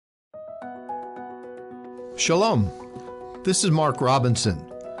Shalom. This is Mark Robinson,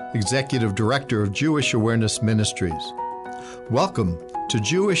 Executive Director of Jewish Awareness Ministries. Welcome to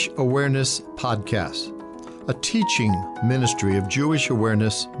Jewish Awareness Podcast, a teaching ministry of Jewish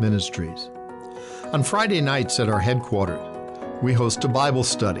Awareness Ministries. On Friday nights at our headquarters, we host a Bible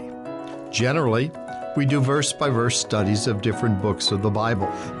study. Generally, we do verse-by-verse studies of different books of the Bible.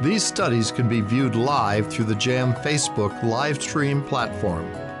 These studies can be viewed live through the JAM Facebook live stream platform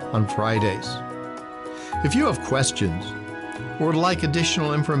on Fridays. If you have questions or would like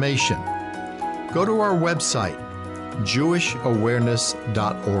additional information, go to our website,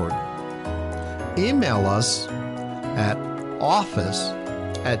 jewishawareness.org. Email us at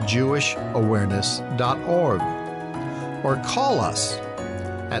office@jewishawareness.org or call us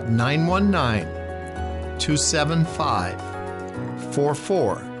at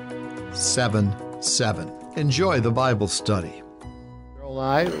 919-275-4477. Enjoy the Bible study. Carol and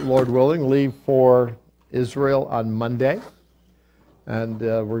I, Lord willing, leave for Israel on Monday, and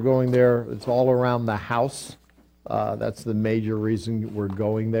we're going there. It's all around the house. That's the major reason we're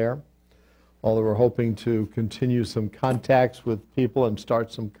going there. Although we're hoping to continue some contacts with people and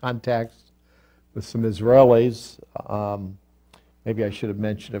start some contacts with some Israelis. Maybe I should have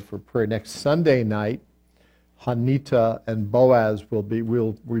mentioned it for prayer. Next Sunday night, Hanita and Boaz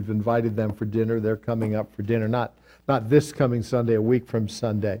we've invited them for dinner. They're coming up for dinner, not this coming Sunday, a week from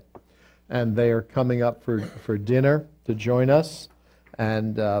Sunday. And they are coming up for dinner to join us.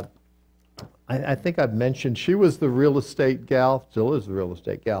 And I think I've mentioned she was the real estate gal, still is the real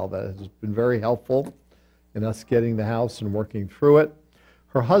estate gal, that has been very helpful in us getting the house and working through it.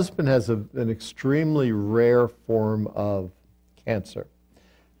 Her husband has an extremely rare form of cancer.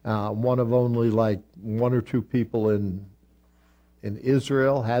 One of only like one or two people in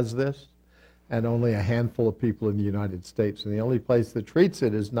Israel has this, and only a handful of people in the United States. And the only place that treats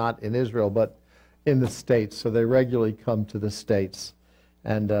it is not in Israel, but in the States. So they regularly come to the States.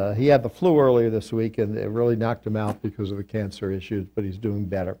 And he had the flu earlier this week, and it really knocked him out because of the cancer issues, but he's doing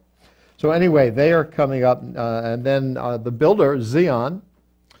better. So anyway, they are coming up. And then the builder, Zion,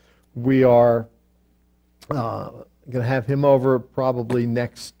 we are going to have him over probably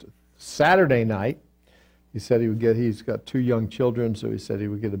next Saturday night. He said he's got two young children, so he said he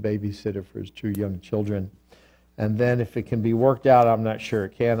would get a babysitter for his two young children. And then if it can be worked out, I'm not sure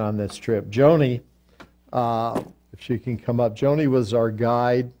it can on this trip. Joni, if she can come up. Joni was our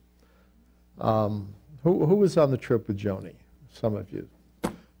guide. Who was on the trip with Joni? Some of you.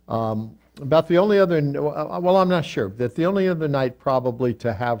 About the only other, well, I'm not sure, that the only other night probably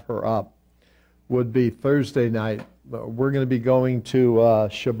to have her up would be Thursday night. We're going to be going to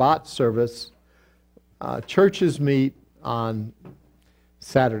Shabbat service. Churches meet on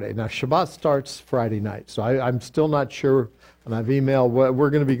Saturday. Now, Shabbat starts Friday night, so I'm still not sure, and I've emailed.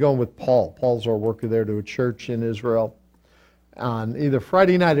 We're going to be going with Paul. Paul's our worker there to a church in Israel on either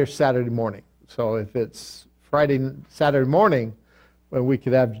Friday night or Saturday morning. So if it's Saturday morning, well, we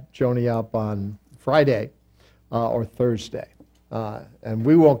could have Joni up on Friday or Thursday. And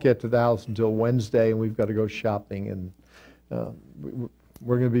we won't get to the house until Wednesday, and we've got to go shopping, and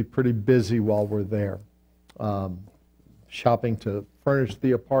we're going to be pretty busy while we're there. Shopping to furnish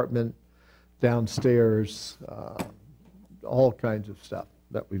the apartment downstairs, all kinds of stuff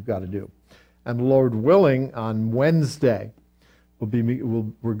that we've got to do. And Lord willing, on Wednesday,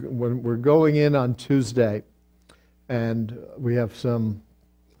 we're going in on Tuesday, and we have some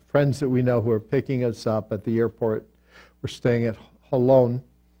friends that we know who are picking us up at the airport. We're staying at Holon,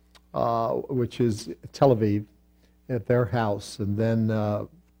 which is Tel Aviv, at their house. And then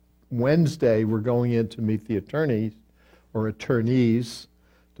Wednesday, we're going in to meet the attorneys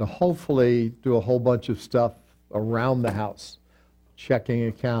to hopefully do a whole bunch of stuff around the house. Checking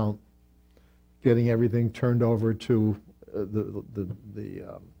account, getting everything turned over to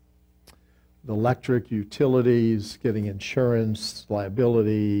the electric utilities, getting insurance,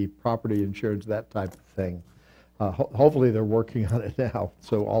 liability, property insurance, that type of thing. Hopefully they're working on it now.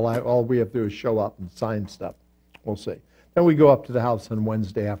 So all we have to do is show up and sign stuff. We'll see. Then we go up to the house on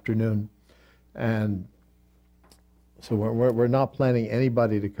Wednesday afternoon, and so we're not planning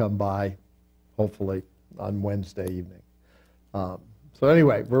anybody to come by, hopefully, on Wednesday evening. So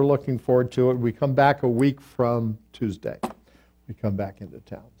anyway, we're looking forward to it. We come back a week from Tuesday. We come back into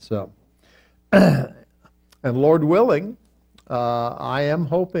town. So, and Lord willing, I am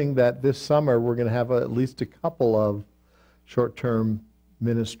hoping that this summer we're going to have at least a couple of short-term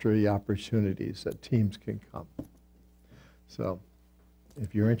ministry opportunities that teams can come. So,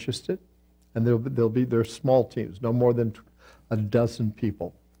 if you're interested, and they're small teams, no more than a dozen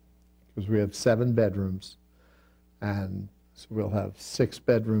people, because we have 7 bedrooms and So we'll have 6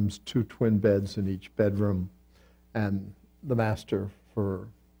 bedrooms, 2 twin beds in each bedroom, and the master for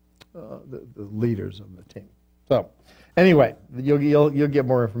the leaders of the team. So anyway, you'll get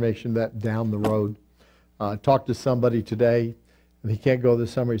more information that down the road. Talked to somebody today, and he can't go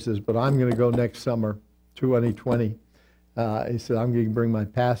this summer. He says, but I'm going to go next summer, 2020. He said, I'm going to bring my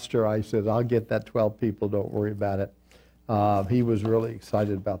pastor. I said, I'll get that 12 people. Don't worry about it. He was really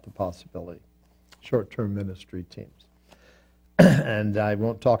excited about the possibility. Short-term ministry teams. And I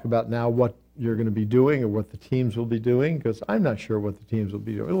won't talk about now what you're going to be doing or what the teams will be doing, because I'm not sure what the teams will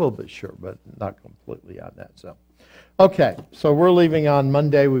be doing. A little bit sure, but not completely on that. So, okay, so we're leaving on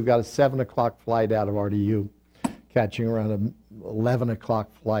Monday. We've got a 7 o'clock flight out of RDU, catching around an 11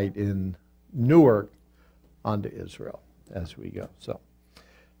 o'clock flight in Newark onto Israel as we go. So,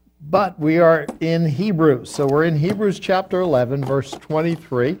 but we are in Hebrews. So we're in Hebrews chapter 11, verse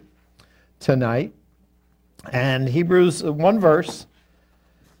 23 tonight. And Hebrews, one verse,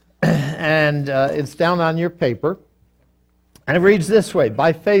 and it's down on your paper. And it reads this way: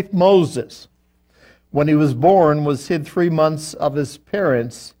 by faith Moses, when he was born, was hid 3 months of his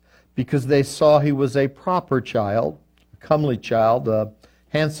parents, because they saw he was a proper child, a comely child, a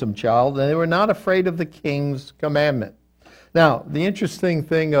handsome child, and they were not afraid of the king's commandment. Now, the interesting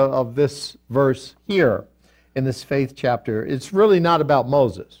thing of this verse here in this faith chapter, it's really not about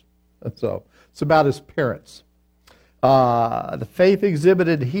Moses. So it's about his parents. The faith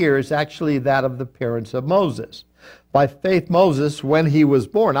exhibited here is actually that of the parents of Moses. By faith, Moses, when he was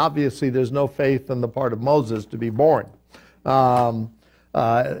born, obviously there's no faith on the part of Moses to be born. The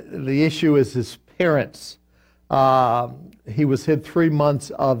issue is his parents. He was hid 3 months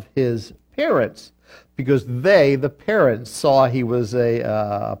of his parents because they, the parents, saw he was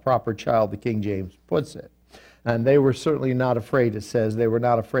a proper child, the King James puts it. And they were certainly not afraid, it says. They were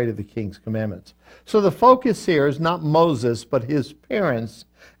not afraid of the king's commandments. So the focus here is not Moses, but his parents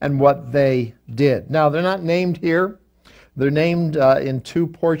and what they did. Now, they're not named here. They're named in 2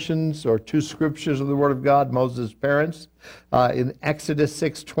 portions or 2 scriptures of the Word of God, Moses' parents, in Exodus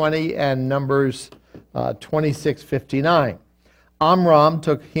 6:20 and Numbers 26:59. Amram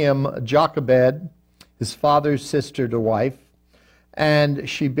took him Jochebed, his father's sister, to wife, and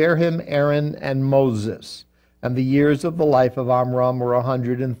she bare him Aaron and Moses. And the years of the life of Amram were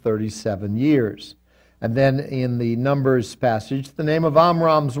 137 years. And then in the Numbers passage, the name of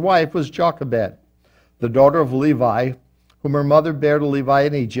Amram's wife was Jochebed, the daughter of Levi, whom her mother bare to Levi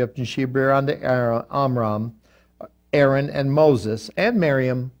in Egypt, and she bare unto Amram, Aaron, and Moses, and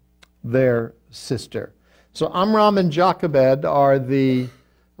Miriam, their sister. So Amram and Jochebed are the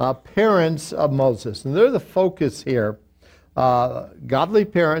parents of Moses, and they're the focus here. Godly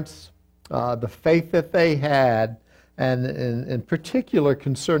parents, the faith that they had, and in particular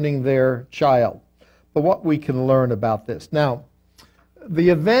concerning their child. But what we can learn about this. Now, the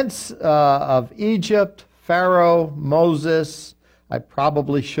events of Egypt, Pharaoh, Moses, I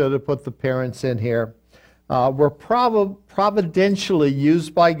probably should have put the parents in here, were providentially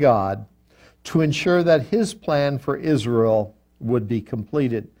used by God to ensure that his plan for Israel would be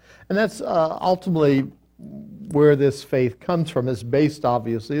completed. And that's ultimately where this faith comes from. Is based,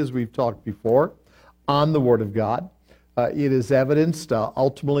 obviously, as we've talked before, on the Word of God. It is evidenced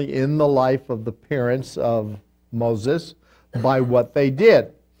ultimately in the life of the parents of Moses by what they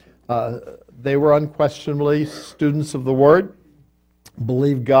did. They were unquestionably students of the Word,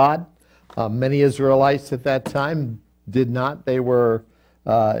 believed God. Many Israelites at that time did not. They were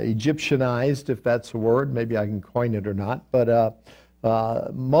Egyptianized, if that's a word. Maybe I can coin it or not. But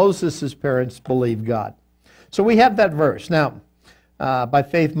Moses' parents believed God. So we have that verse. Now, by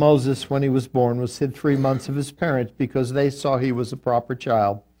faith Moses, when he was born, was hid 3 months of his parents because they saw he was a proper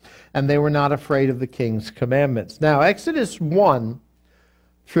child, and they were not afraid of the king's commandments. Now, Exodus 1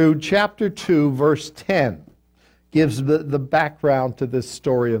 through chapter 2, verse 10, gives the background to this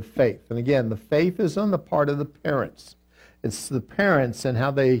story of faith. And again, the faith is on the part of the parents. It's the parents and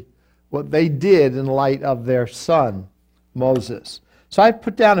what they did in light of their son, Moses. So I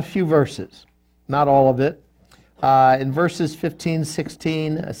put down a few verses, not all of it. In verses 15,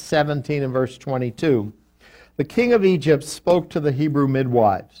 16, 17, and verse 22, the king of Egypt spoke to the Hebrew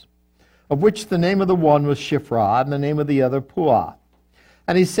midwives, of which the name of the one was Shiphrah, and the name of the other Puah.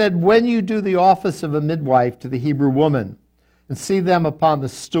 And he said, when you do the office of a midwife to the Hebrew woman, and see them upon the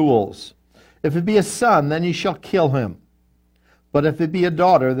stools, if it be a son, then you shall kill him. But if it be a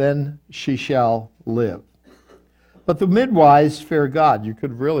daughter, then she shall live. But the midwives fear God. You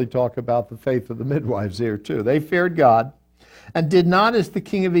could really talk about the faith of the midwives here too. They feared God and did not as the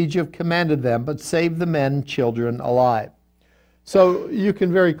king of Egypt commanded them, but saved the men and children alive. So you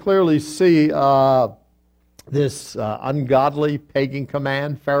can very clearly see this ungodly pagan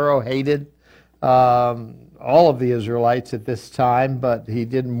command. Pharaoh hated all of the Israelites at this time, but he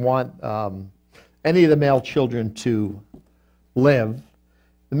didn't want any of the male children to live.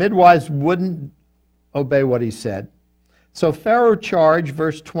 The midwives wouldn't obey what he said. So Pharaoh charged,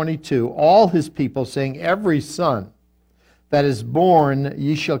 verse 22, all his people, saying, every son that is born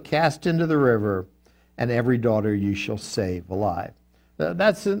ye shall cast into the river, and every daughter you shall save alive.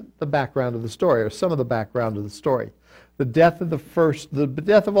 That's the background of the story, or some of the background of the story. The death of the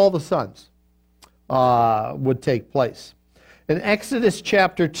death of all the sons would take place. In Exodus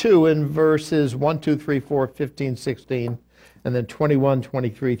chapter 2, in verses 1, 2, 3, 4, 15, 16, and then 21,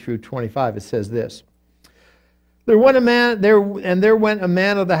 23 through 25, it says this. There went a man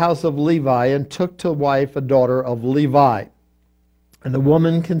of the house of Levi, and took to wife a daughter of Levi. And the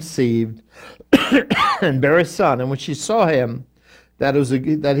woman conceived and bare a son. And when she saw him, that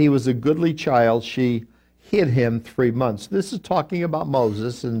he was a goodly child, she hid him 3 months. This is talking about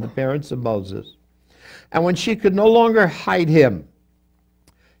Moses and the parents of Moses. And when she could no longer hide him,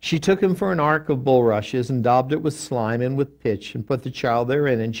 she took him for an ark of bulrushes, and daubed it with slime and with pitch, and put the child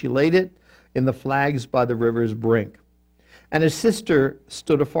therein. And she laid it in the flags by the river's brink. And his sister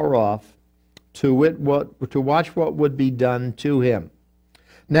stood afar off to watch what would be done to him.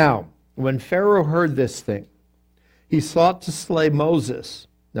 Now, when Pharaoh heard this thing, he sought to slay Moses.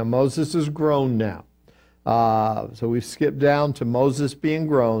 Now, Moses is grown now. So we've skipped down to Moses being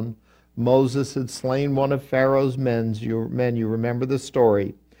grown. Moses had slain one of Pharaoh's men. You remember the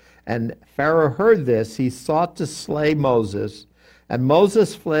story. And Pharaoh heard this. He sought to slay Moses. And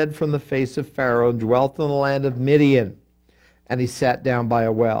Moses fled from the face of Pharaoh and dwelt in the land of Midian. And he sat down by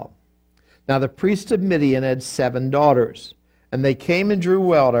a well. Now the priest of Midian had 7 daughters. And they came and drew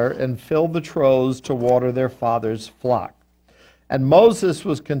water and filled the troughs to water their father's flock. And Moses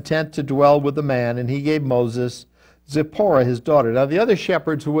was content to dwell with the man, and he gave Moses Zipporah, his daughter. Now the other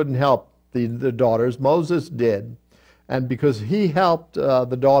shepherds wouldn't help the daughters. Moses did. And because he helped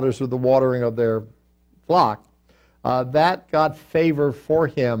the daughters with the watering of their flock, that got favor for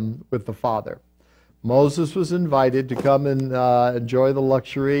him with the father. Moses was invited to come and enjoy the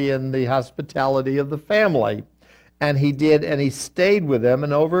luxury and the hospitality of the family. And he did, and he stayed with them.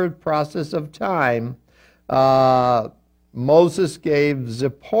 And over a process of time, Moses gave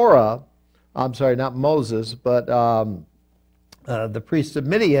Zipporah, I'm sorry, not Moses, but the priest of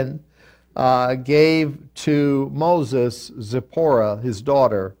Midian gave to Moses Zipporah, his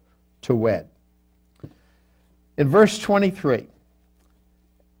daughter, to wed. In verse 23,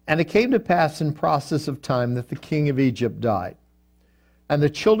 and it came to pass in process of time that the king of Egypt died, and the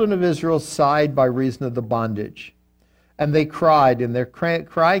children of Israel sighed by reason of the bondage. And they cried, and their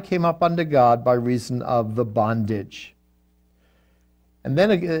cry came up unto God by reason of the bondage. And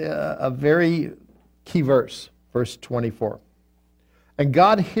then a very key verse, verse 24. And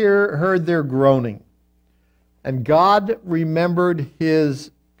God heard their groaning, and God remembered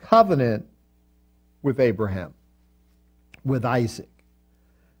his covenant with Abraham, with Isaac,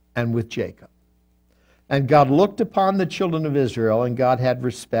 and with Jacob. And God looked upon the children of Israel, and God had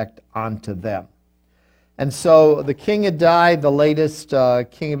respect unto them. And so the king had died, the latest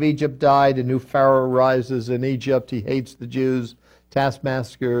king of Egypt died, a new Pharaoh rises in Egypt. He hates the Jews,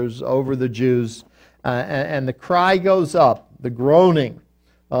 taskmasters over the Jews. And the cry goes up, the groaning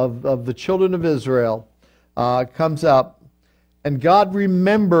of the children of Israel comes up. And God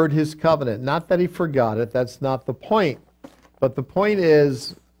remembered his covenant. Not that he forgot it, that's not the point. But the point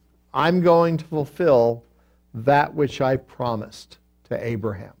is, I'm going to fulfill that which I promised to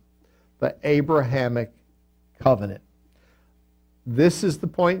Abraham, the Abrahamic covenant. This is the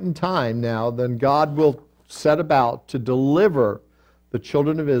point in time now then God will set about to deliver the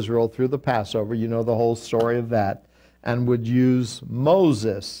children of Israel through the Passover. You know the whole story of that. And would use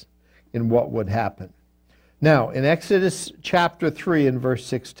Moses in what would happen. Now, in Exodus chapter 3 and verse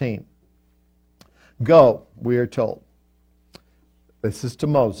 16, go, we are told. This is to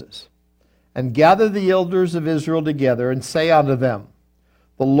Moses. And gather the elders of Israel together, and say unto them,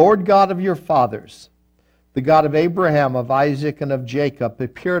 the Lord God of your fathers, the God of Abraham, of Isaac, and of Jacob,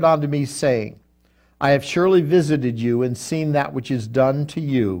 appeared unto me, saying, I have surely visited you, and seen that which is done to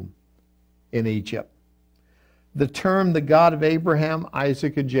you in Egypt. The term the God of Abraham,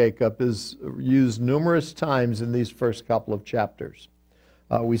 Isaac, and Jacob is used numerous times in these first couple of chapters.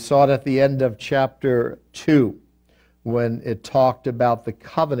 We saw it at the end of chapter 2 when it talked about the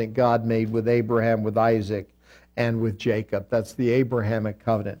covenant God made with Abraham, with Isaac, and with Jacob. That's the Abrahamic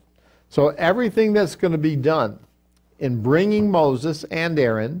covenant. So everything that's going to be done in bringing Moses and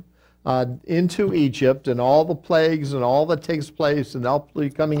Aaron into Egypt, and all the plagues and all that takes place and ultimately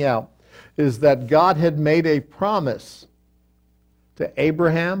coming out, is that God had made a promise to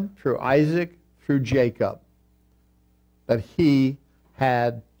Abraham, through Isaac, through Jacob, that he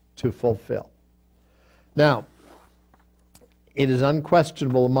had to fulfill. Now, it is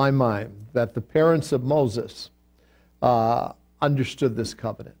unquestionable in my mind that the parents of Moses understood this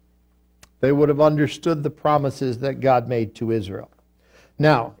covenant. They would have understood the promises that God made to Israel.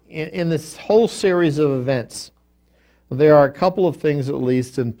 Now, in this whole series of events, there are a couple of things at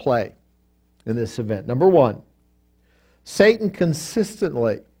least in play in this event. Number one, Satan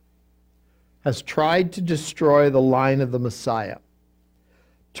consistently has tried to destroy the line of the Messiah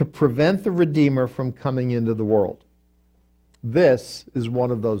to prevent the Redeemer from coming into the world. This is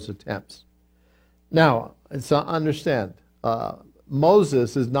one of those attempts. Now, understand,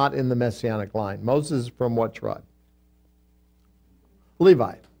 Moses is not in the Messianic line. Moses is from what tribe?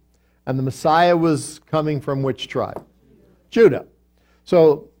 Levi. And the Messiah was coming from which tribe? Judah.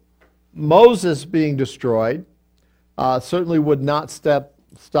 So Moses being destroyed certainly would not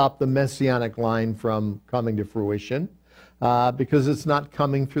stop the Messianic line from coming to fruition because it's not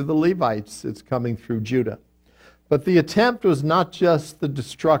coming through the Levites, it's coming through Judah. But the attempt was not just the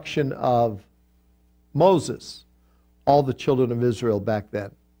destruction of Moses, all the children of Israel back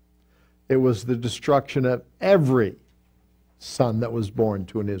then. It was the destruction of every son that was born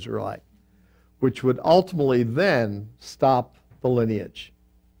to an Israelite, which would ultimately then stop the lineage.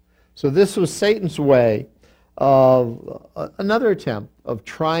 So this was Satan's way of another attempt of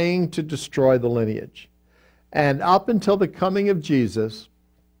trying to destroy the lineage. And up until the coming of Jesus,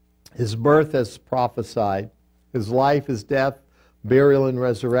 his birth as prophesied, his life, his death, burial, and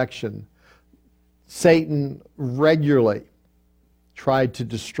resurrection, Satan regularly tried to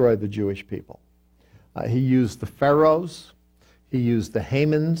destroy the Jewish people. He used the pharaohs, he used the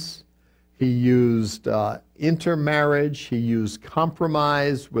Hamans, he used intermarriage, he used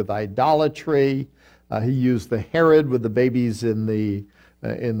compromise with idolatry, he used the Herod with the babies in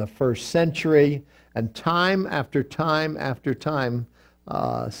the first century, and time after time after time,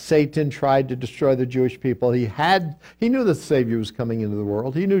 Satan tried to destroy the Jewish people. He knew the Savior was coming into the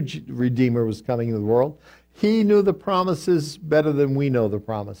world. He knew Redeemer was coming into the world. He knew the promises better than we know the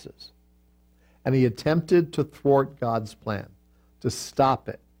promises. And he attempted to thwart God's plan, to stop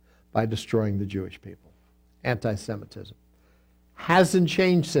it by destroying the Jewish people. Anti-Semitism. Hasn't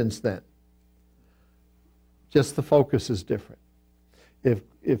changed since then. Just the focus is different.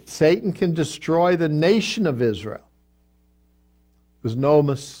 If Satan can destroy the nation of Israel, there's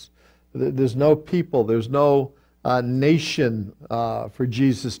no people, there's no nation for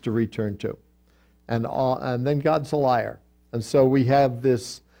Jesus to return to. And then God's a liar. And so we have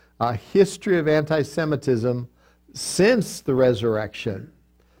this history of anti-Semitism since the resurrection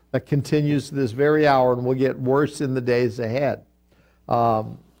that continues to this very hour and will get worse in the days ahead,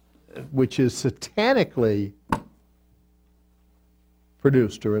 which is satanically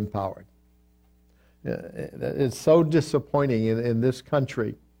produced or empowered. It's so disappointing in this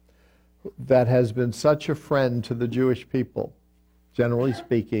country that has been such a friend to the Jewish people, generally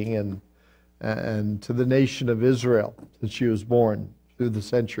speaking, and to the nation of Israel since she was born through the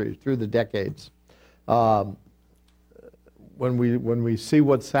centuries, through the decades. When we see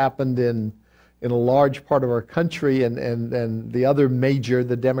what's happened in a large part of our country and the other major,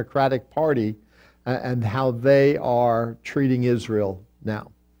 the Democratic Party, and how they are treating Israel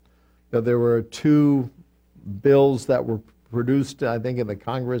now. There were two bills that were produced, I think, in the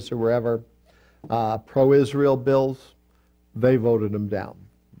Congress or wherever, pro-Israel bills. They voted them down.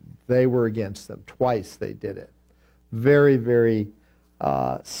 They were against them. Twice they did it. Very, very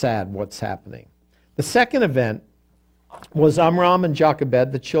sad what's happening. The second event was Amram and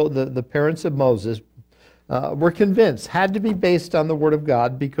Jochebed, the parents of Moses, were convinced, had to be based on the Word of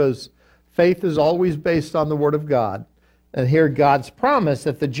God, because faith is always based on the Word of God. And here God's promise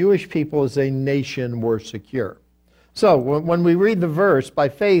that the Jewish people as a nation were secure. So when we read the verse, by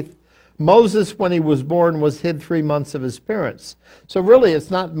faith, Moses, when he was born, was hid 3 months of his parents. So really, it's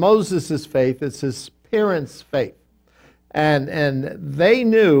not Moses' faith, it's his parents' faith. And they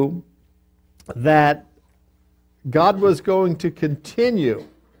knew that God was going to continue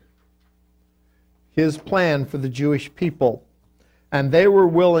his plan for the Jewish people. And they were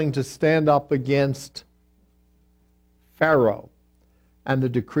willing to stand up against Pharaoh and the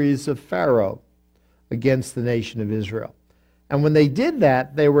decrees of Pharaoh against the nation of Israel. And when they did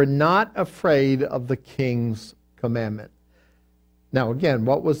that, they were not afraid of the king's commandment. Now again,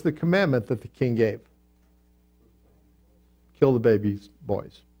 what was the commandment that the king gave? Kill the babies,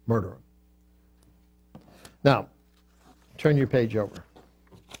 boys, murder them. Now, turn your page over.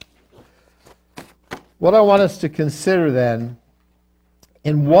 What I want us to consider then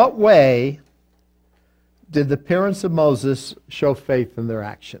In what way did the parents of Moses show faith in their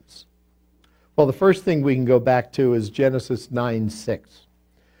actions? Well, the first thing we can go back to is Genesis 9:6,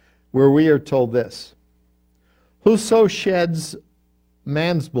 where we are told this: "Whoso sheds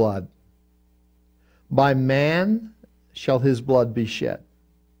man's blood, by man shall his blood be shed.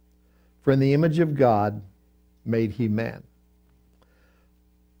 For in the image of God made he man."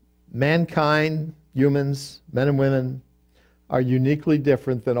 Mankind, humans, men and women, are uniquely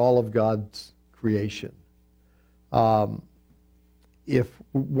different than all of God's creation. If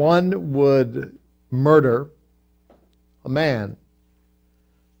one would murder a man,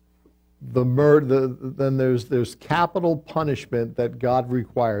 then there's capital punishment that God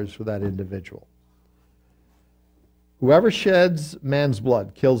requires for that individual. Whoever sheds man's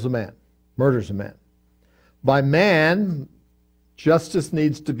blood kills a man, murders a man. By man, justice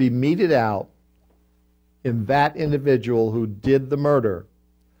needs to be meted out in that individual who did the murder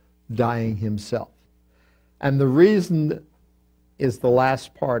dying himself. And the reason is the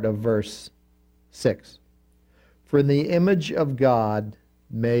last part of verse 6. For in the image of God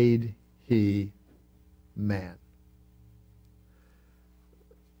made he man.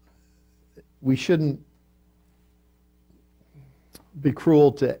 We shouldn't be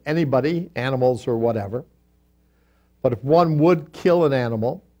cruel to anybody, animals or whatever. But if one would kill an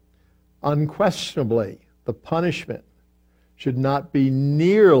animal, unquestionably, the punishment should not be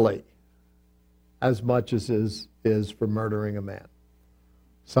nearly as much as is for murdering a man,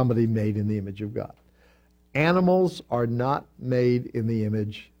 somebody made in the image of God. Animals are not made in the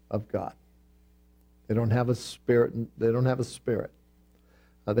image of God. They don't have a spirit. They don't have a spirit.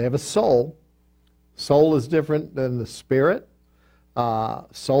 They have a soul. Soul is different than the spirit.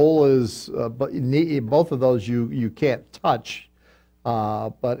 Soul is, both of those you can't touch.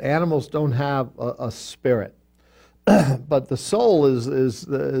 But animals don't have a spirit. But the soul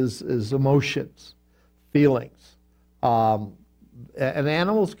is emotions, feelings. And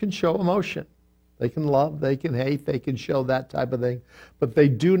animals can show emotion. They can love, they can hate, they can show that type of thing. But they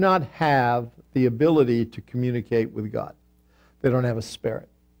do not have the ability to communicate with God. They don't have a spirit.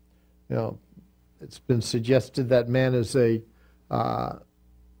 You know, it's been suggested that man is a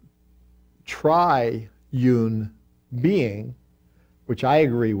triune being, which I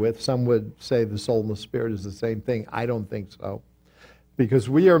agree with. Some would say the soul and the spirit is the same thing. I don't think so. Because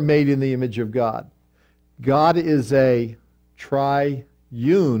we are made in the image of God. God is a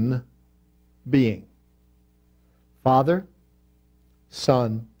triune being. Father,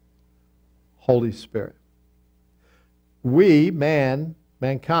 Son, Holy Spirit. We,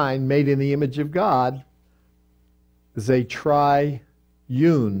 mankind, made in the image of God, is a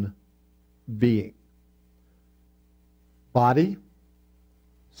triune being. Body,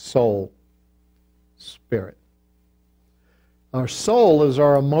 soul, spirit. Our soul is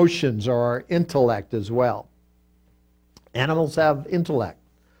our emotions or our intellect as well. Animals have intellect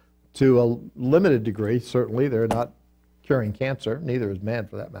to a limited degree. Certainly, they're not curing cancer. Neither is man,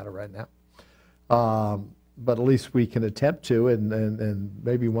 for that matter, right now. But at least we can attempt to, and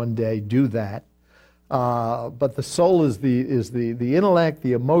maybe one day do that. But the soul is the intellect,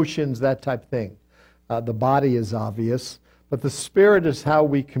 the emotions, that type of thing. The body is obvious, but the spirit is how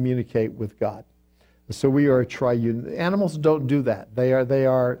we communicate with God. So we are a triune. Animals don't do that. They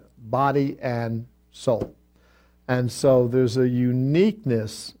are body and soul. And so there's a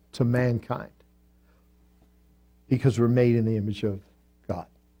uniqueness to mankind because we're made in the image of God.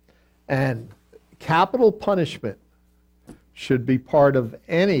 And capital punishment should be part of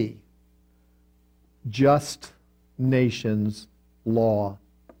any just nation's law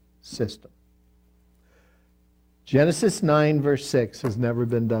system. Genesis 9, verse 6 has never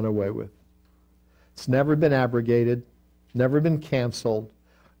been done away with. It's never been abrogated, never been canceled.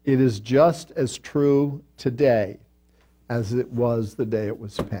 It is just as true today as it was the day it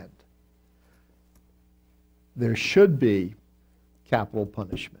was penned. There should be capital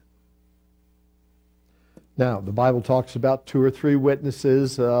punishment. Now, the Bible talks about 2 or 3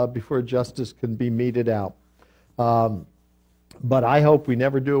 witnesses before justice can be meted out. But I hope we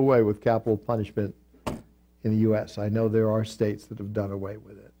never do away with capital punishment in the U.S. I know there are states that have done away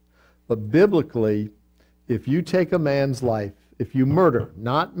with it. But biblically, if you take a man's life, if you murder,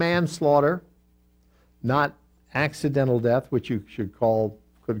 not manslaughter, not accidental death, which you could call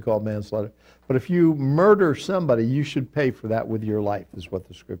manslaughter, but if you murder somebody, you should pay for that with your life, is what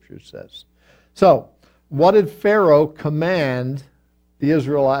the Scripture says. So, what did Pharaoh command the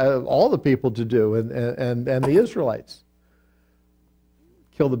Israelites, all the people to do, and the Israelites?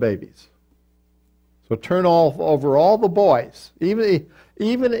 Kill the babies. So turn over all the boys. Even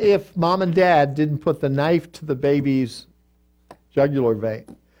if mom and dad didn't put the knife to the baby's jugular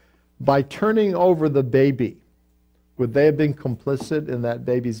vein. By turning over the baby, would they have been complicit in that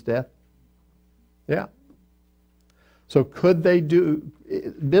baby's death? Yeah. So could they do,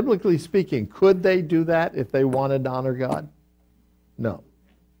 biblically speaking, could they do that if they wanted to honor God? No.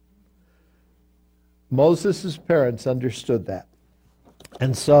 Moses' parents understood that.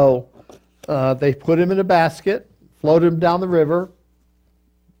 And so they put him in a basket, floated him down the river.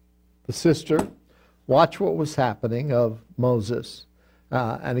 The sister watched what was happening of Moses.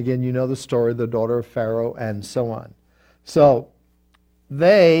 And again, you know the story, the daughter of Pharaoh and so on. So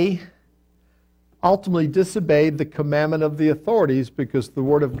they ultimately disobeyed the commandment of the authorities because the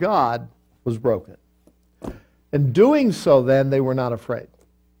word of God was broken. In doing so, then, they were not afraid.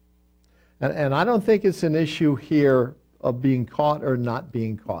 And I don't think it's an issue here of being caught or not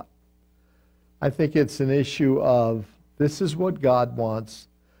being caught. I think it's an issue of this is what God wants,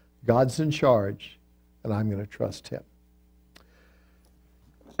 God's in charge, and I'm going to trust him.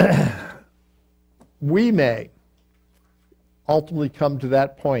 We may ultimately come to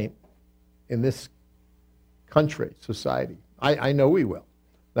that point in this country, society. I know we will.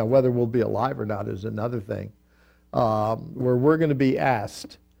 Now, whether we'll be alive or not is another thing, where we're going to be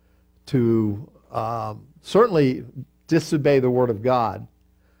asked to certainly disobey the Word of God,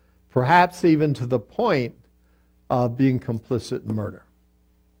 perhaps even to the point of being complicit in murder.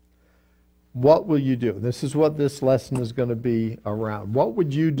 What will you do? This is what this lesson is going to be around. What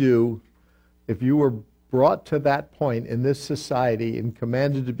would you do if you were brought to that point in this society and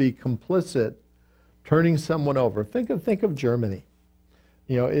commanded to be complicit, turning someone over? Think of Germany.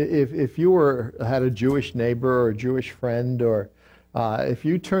 You know, if you had a Jewish neighbor or a Jewish friend, or if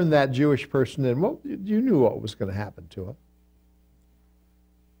you turned that Jewish person in, well, you knew what was going to happen to him.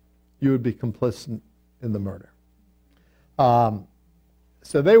 You would be complicit in the murder.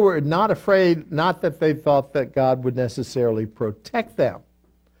 So they were not afraid, not that they thought that God would necessarily protect them,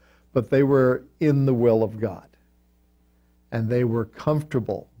 but they were in the will of God. And they were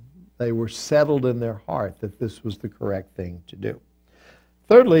comfortable. They were settled in their heart that this was the correct thing to do.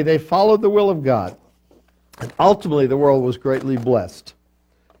 Thirdly, they followed the will of God. And ultimately, the world was greatly blessed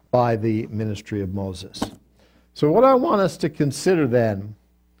by the ministry of Moses. So what I want us to consider then,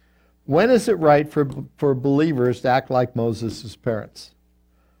 when is it right for believers to act like Moses' parents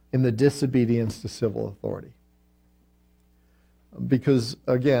in the disobedience to civil authority? Because,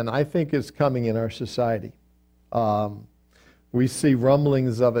 again, I think it's coming in our society. We see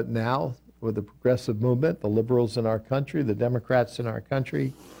rumblings of it now with the progressive movement, the liberals in our country, the Democrats in our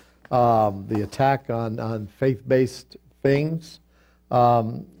country, the attack on faith-based things.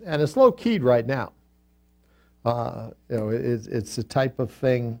 And it's low-keyed right now. It's the type of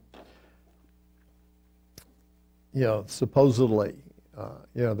thing, supposedly,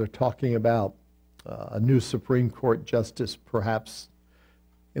 they're talking about a new Supreme Court justice perhaps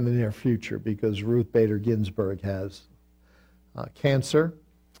in the near future because Ruth Bader Ginsburg has cancer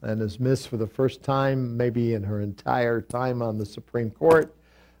and is missed for the first time maybe in her entire time on the Supreme Court,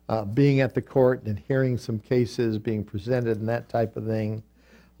 being at the court and hearing some cases being presented and that type of thing.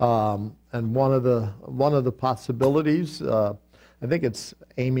 And one of the possibilities, I think it's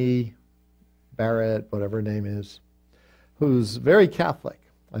Amy Barrett, whatever her name is, who's very Catholic.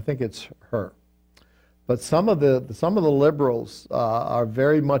 I think it's her. But some of the liberals are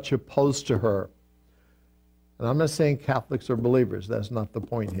very much opposed to her. And I'm not saying Catholics are believers. That's not the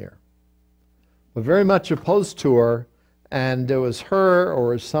point here. But very much opposed to her. And it was her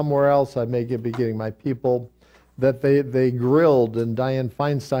or somewhere else, I may be getting my people, that they grilled, and Dianne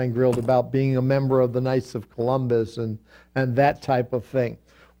Feinstein grilled about being a member of the Knights of Columbus and that type of thing.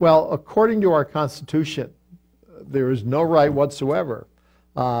 Well, according to our Constitution, there is no right whatsoever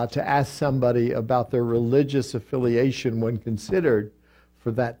to ask somebody about their religious affiliation when considered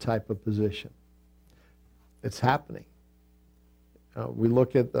for that type of position. It's happening. We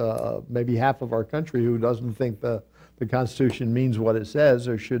look at maybe half of our country who doesn't think the Constitution means what it says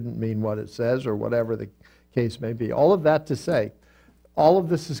or shouldn't mean what it says or whatever the case may be. All of that to say, all of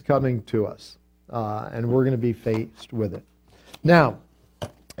this is coming to us, and we're going to be faced with it. Now,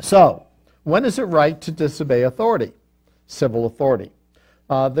 so, when is it right to disobey authority, civil authority?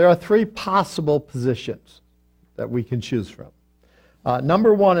 There are three possible positions that we can choose from.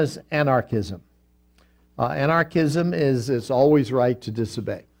 Number one is anarchism. Anarchism is it's always right to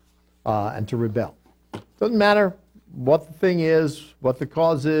disobey and to rebel. Doesn't matter what the thing is, what the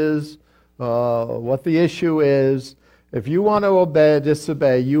cause is, what the issue is. If you want to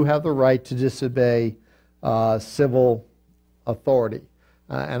disobey, you have the right to disobey civil authority.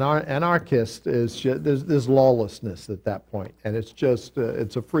 An anarchist is just, there's lawlessness at that point, and it's just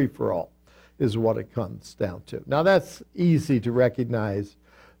it's a free-for-all. is what it comes down to. Now that's easy to recognize.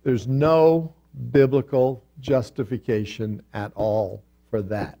 There's no biblical justification at all for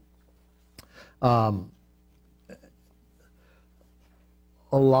that. A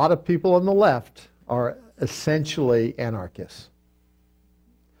lot of people on the left are essentially anarchists.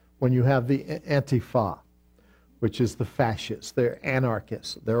 When you have the Antifa, which is the fascists, they're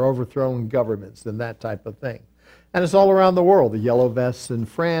anarchists. They're overthrowing governments and that type of thing. And it's all around the world, the yellow vests in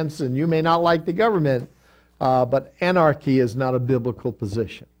France, and you may not like the government, but anarchy is not a biblical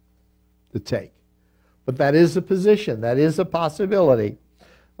position to take. But that is a position, that is a possibility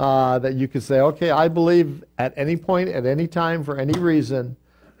that you could say, okay, I believe at any point, at any time, for any reason,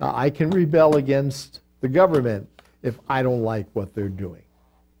 I can rebel against the government if I don't like what they're doing.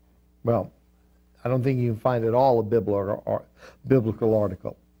 Well, I don't think you can find at all a biblical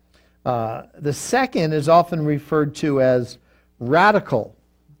article. The second is often referred to as radical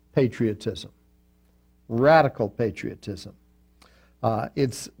patriotism. Radical patriotism.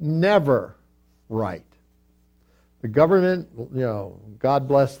 It's never right. The government, God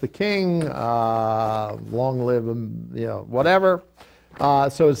bless the king, long live him, whatever.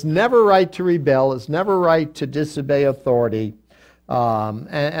 So it's never right to rebel. It's never right to disobey authority.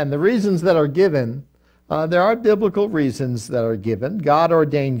 And the reasons that are given, there are biblical reasons that are given. God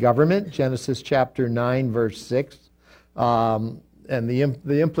ordained government, Genesis chapter 9, verse 6. And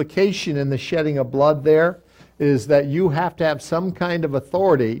the implication in the shedding of blood there is that you have to have some kind of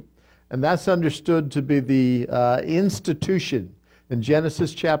authority, and that's understood to be the institution in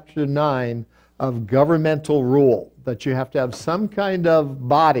Genesis chapter 9 of governmental rule, that you have to have some kind of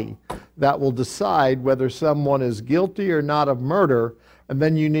body that will decide whether someone is guilty or not of murder, and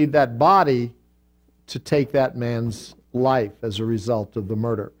then you need that body to take that man's life as a result of the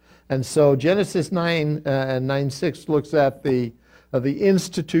murder. And so Genesis 9:6 looks at the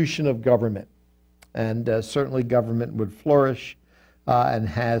institution of government, and certainly government would flourish and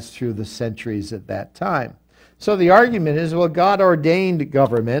has through the centuries at that time. So the argument is, well, God ordained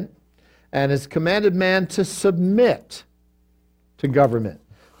government and has commanded man to submit to government.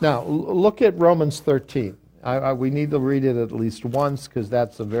 Now, look at Romans 13. We need to read it at least once because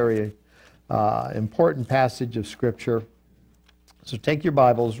that's a very important passage of Scripture. So take your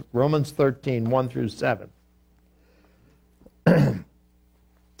Bibles, Romans 13, 1 through 7.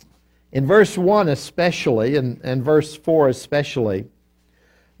 In verse 1 especially, and verse 4 especially,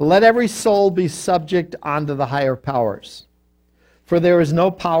 let every soul be subject unto the higher powers. For there is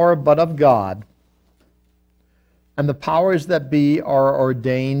no power but of God, and the powers that be are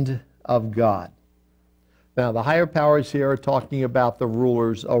ordained of God. Now, the higher powers here are talking about the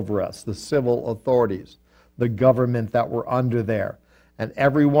rulers over us, the civil authorities, the government that we're under there. And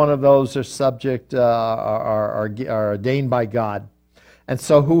every one of those are subject, are ordained by God. And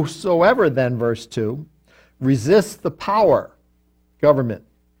so whosoever then, verse 2, resists the power, government,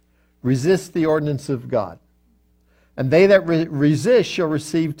 resists the ordinance of God. And they that resist shall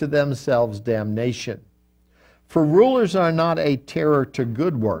receive to themselves damnation. For rulers are not a terror to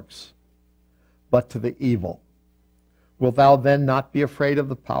good works, but to the evil. Wilt thou then not be afraid of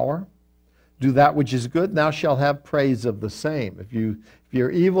the power? Do that which is good, and thou shalt have praise of the same. If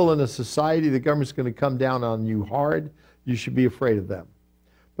you're evil in a society, the government's going to come down on you hard. You should be afraid of them.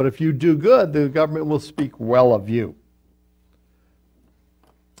 But if you do good, the government will speak well of you.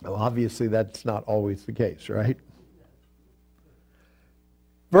 Well, obviously, that's not always the case, right?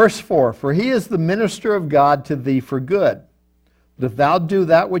 Verse 4, for he is the minister of God to thee for good. But if thou do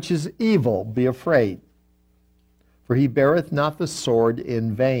that which is evil, be afraid. For he beareth not the sword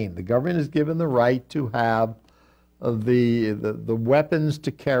in vain. The government is given the right to have the weapons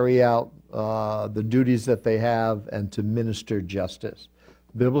to carry out the duties that they have and to minister justice.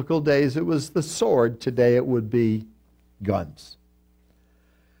 Biblical days it was the sword. Today it would be guns.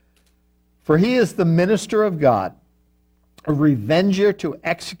 For he is the minister of God, a revenger to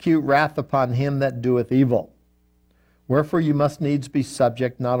execute wrath upon him that doeth evil. Wherefore you must needs be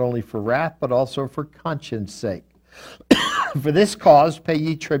subject not only for wrath, but also for conscience sake. For this cause pay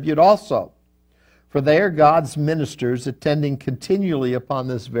ye tribute also, for they are God's ministers, attending continually upon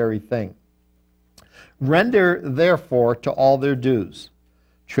this very thing. Render therefore to all their dues,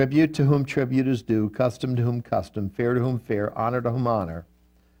 tribute to whom tribute is due, custom to whom custom, fear to whom fear, honor to whom honor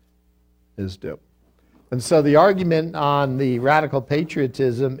is due. And so the argument on the radical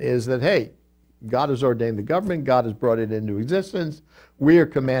patriotism is that, hey, God has ordained the government, God has brought it into existence, we are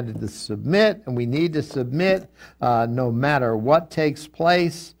commanded to submit, and we need to submit no matter what takes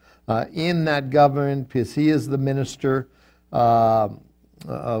place in that government, because he is the minister of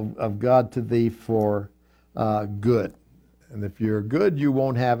God to thee for good. And if you're good, you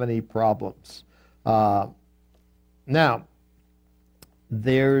won't have any problems. Now,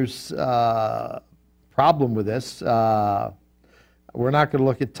 there's a problem with this. We're not going to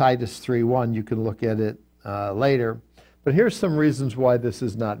look at Titus 3:1. You can look at it later. But here's some reasons why this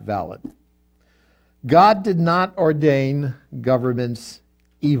is not valid. God did not ordain governments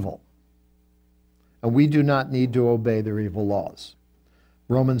evil, and we do not need to obey their evil laws.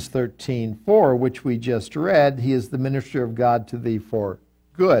 Romans 13:4, which we just read, he is the minister of God to thee for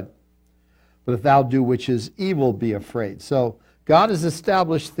good. But if thou do which is evil, be afraid. So God has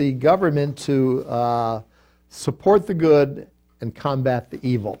established the government to support the good and combat the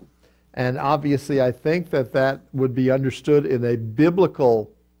evil. And obviously, I think that would be understood in a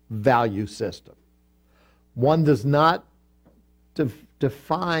biblical value system. One does not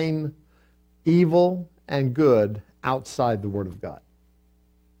define evil and good outside the Word of God.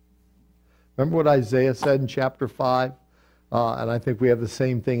 Remember what Isaiah said in chapter 5? And I think we have the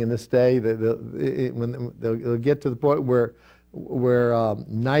same thing in this day. When they'll get to the point where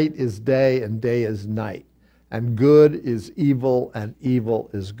night is day and day is night, and good is evil and evil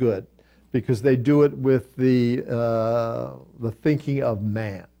is good, because they do it with the thinking of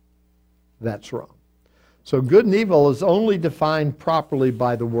man. That's wrong. So good and evil is only defined properly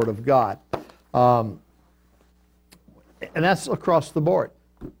by the Word of God. And that's across the board.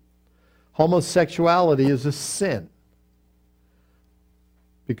 Homosexuality is a sin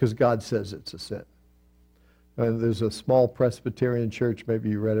because God says it's a sin. There's a small Presbyterian church, maybe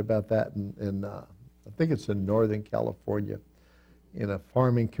you read about that in I think it's in Northern California, in a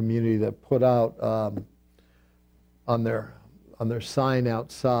farming community that put out on their sign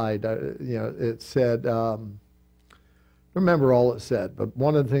outside, it said, remember all it said, but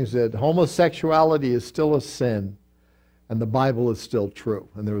one of the things that homosexuality is still a sin and the Bible is still true.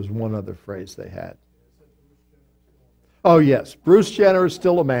 And there was one other phrase they had. Oh yes, Bruce Jenner is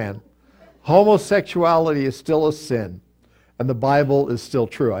still a man. Homosexuality is still a sin and the Bible is still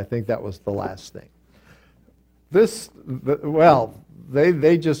true. I think that was the last thing.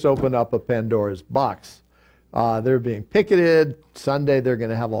 They just opened up a Pandora's box. They're being picketed. Sunday they're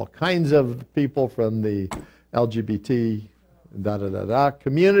going to have all kinds of people from the LGBT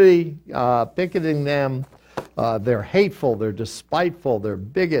community picketing them. They're hateful, they're despiteful, they're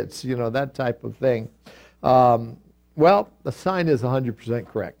bigots, that type of thing. Well, the sign is 100%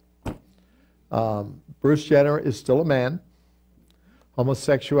 correct. Bruce Jenner is still a man.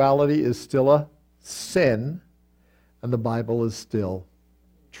 Homosexuality is still a sin. And the Bible is still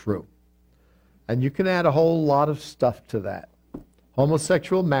true. And you can add a whole lot of stuff to that.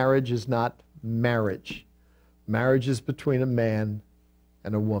 Homosexual marriage is not marriage. Marriage is between a man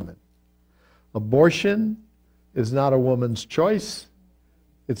and a woman. Abortion is not a woman's choice.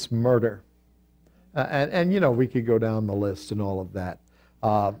 It's murder. And we could go down the list and all of that.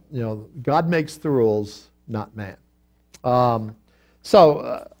 God makes the rules, not man.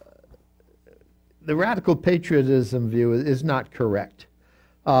 The radical patriotism view is not correct.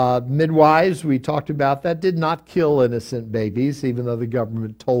 Midwives, we talked about that, did not kill innocent babies, even though the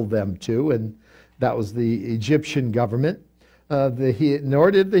government told them to, and that was the Egyptian government. Nor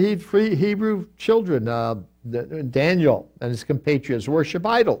did the Hebrew children, Daniel and his compatriots, worship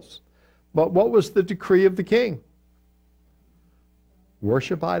idols. But what was the decree of the king?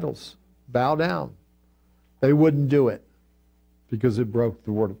 Worship idols. Bow down. They wouldn't do it because it broke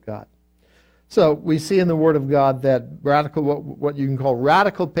the Word of God. So we see in the Word of God that what you can call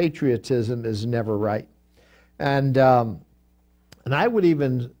radical patriotism is never right. And I would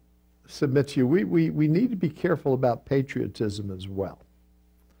even submit to you, we need to be careful about patriotism as well.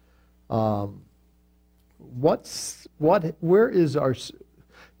 Where is our,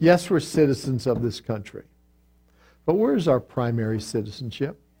 yes, we're citizens of this country, but where is our primary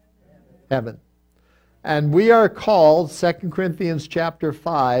citizenship? Heaven. And we are called, 2 Corinthians chapter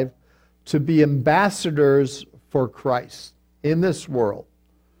 5, to be ambassadors for Christ in this world.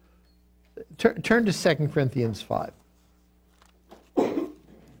 Turn to 2 Corinthians 5.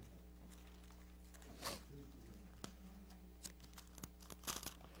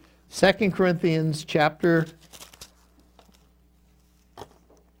 2 Corinthians chapter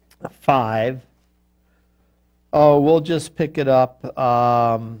 5. We'll just pick it up.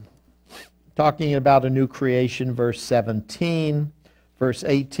 Talking about a new creation, verse 17. Verse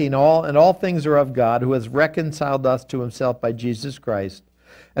 18, all things are of God, who has reconciled us to himself by Jesus Christ,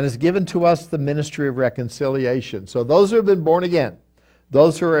 and has given to us the ministry of reconciliation. So those who have been born again,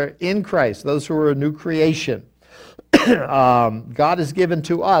 those who are in Christ, those who are a new creation, God has given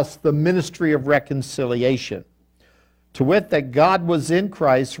to us the ministry of reconciliation. To wit, that God was in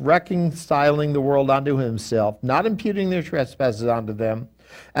Christ, reconciling the world unto himself, not imputing their trespasses unto them,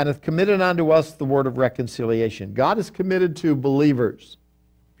 and hath committed unto us the word of reconciliation. God is committed to believers.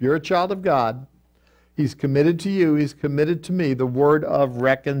 If you're a child of God, he's committed to you, he's committed to me, the word of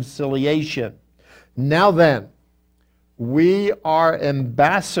reconciliation. Now then, we are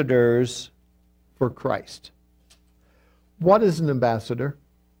ambassadors for Christ. What is an ambassador?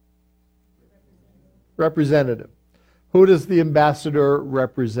 Representative. Who does the ambassador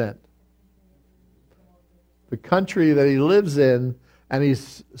represent? The country that he lives in, and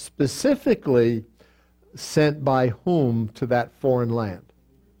he's specifically sent by whom to that foreign land?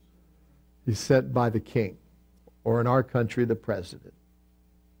 He's sent by the king, or in our country, the president,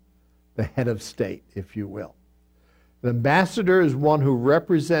 the head of state, if you will. The ambassador is one who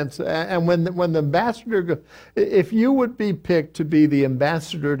represents, and when the ambassador, if you would be picked to be the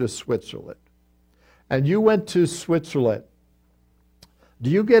ambassador to Switzerland, and you went to Switzerland, do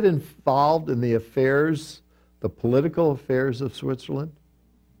you get involved in the affairs, the political affairs of Switzerland?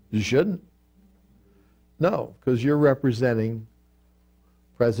 You shouldn't. No, because you're representing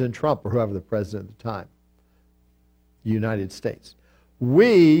President Trump or whoever the president at the time, the United States.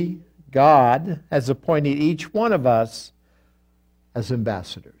 We, God, has appointed each one of us as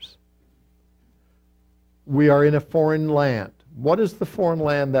ambassadors. We are in a foreign land. What is the foreign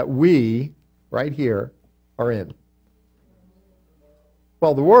land that we, right here, are in?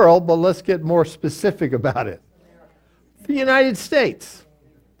 Well, the world, but let's get more specific about it. The United States.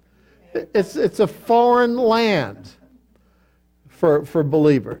 It's a foreign land for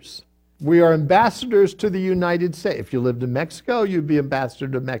believers. We are ambassadors to the United States. If you lived in Mexico, you'd be ambassador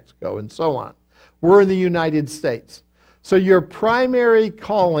to Mexico, and so on. We're in the United States. So your primary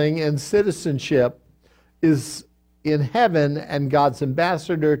calling and citizenship is in heaven and God's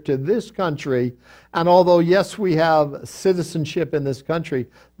ambassador to this country. And although, yes, we have citizenship in this country,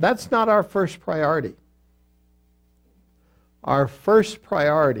 that's not our first priority. Our first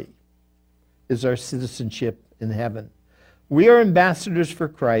priority is our citizenship in heaven. We are ambassadors for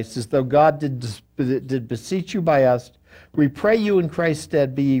Christ, as though God did beseech you by us. We pray you in Christ's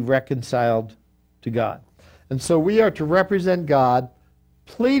stead be ye reconciled to God. And so we are to represent God,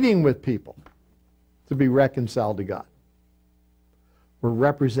 pleading with people to be reconciled to God. We're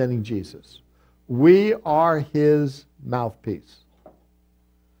representing Jesus. We are his mouthpiece.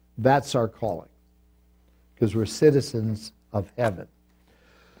 That's our calling, because we're citizens of heaven.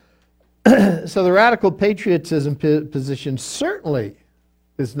 So the radical patriotism position certainly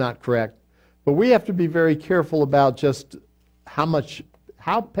is not correct, but we have to be very careful about just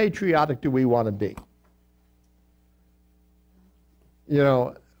how patriotic do we want to be. You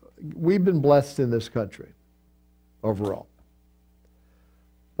know, we've been blessed in this country overall.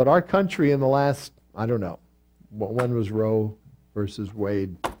 But our country in the last, I don't know, when was Roe versus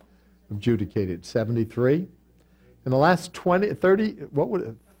Wade adjudicated? 73? In the last 20, 30, what would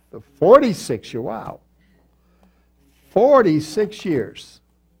it, 46 years, wow. 46 years.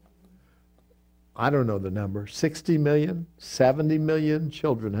 I don't know the number. 60 million, 70 million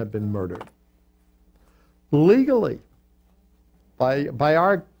children have been murdered. Legally. By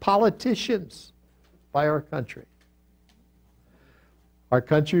our politicians. By our country. Our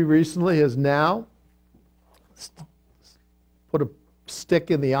country recently has now put a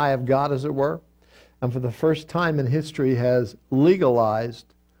stick in the eye of God, as it were, and for the first time in history has legalized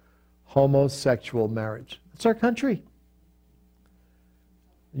homosexual marriage. It's our country.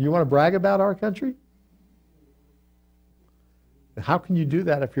 You want to brag about our country? How can you do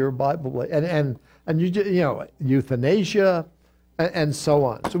that if you're a Bible? And you know, euthanasia and so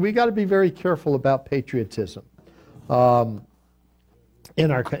on. So we got to be very careful about patriotism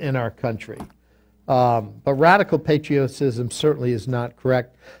in our country. But radical patriotism certainly is not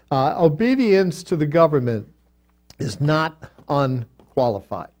correct. Obedience to the government is not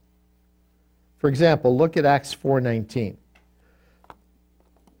unqualified. For example, look at Acts 4:19.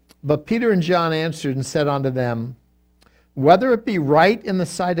 But Peter and John answered and said unto them, whether it be right in the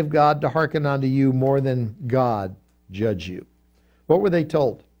sight of God to hearken unto you more than God judge you. What were they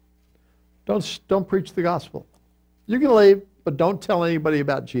told? Don't preach the gospel. You can leave, but don't tell anybody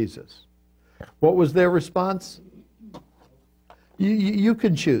about Jesus. What was their response? You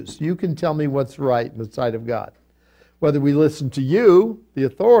can choose. You can tell me what's right in the sight of God. Whether we listen to you, the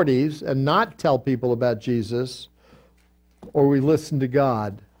authorities, and not tell people about Jesus, or we listen to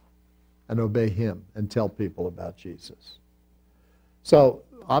God and obey him and tell people about Jesus. So,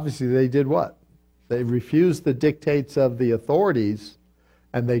 obviously they did what? They refused the dictates of the authorities,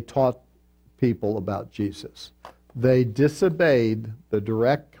 and they taught people about Jesus. They disobeyed the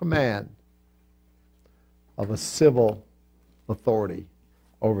direct command of a civil authority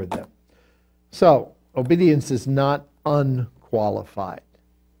over them. So, obedience is not unqualified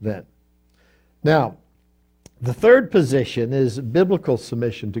then. Now, the third position is biblical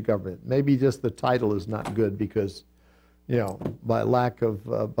submission to government. Maybe just the title is not good because, by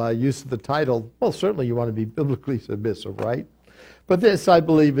use of the title, well, certainly you want to be biblically submissive, right? But this, I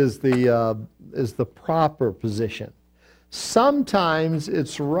believe, is the proper position. Sometimes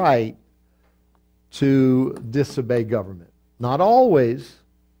it's right to disobey government. Not always.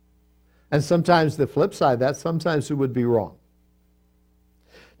 And sometimes the flip side of that, sometimes it would be wrong.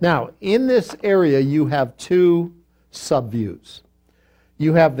 Now, in this area, you have two subviews.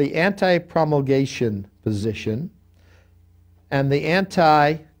 You have the anti-promulgation position and the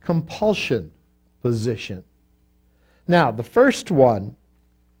anti-compulsion position. Now, the first one,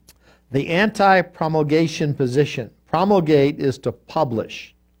 the anti-promulgation position. Promulgate is to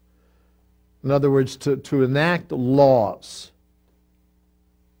publish. In other words, to enact laws.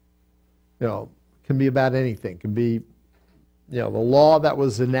 Can be about anything. Can be the law that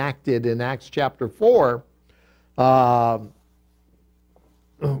was enacted in Acts chapter 4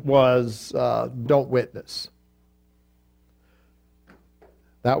 was don't witness.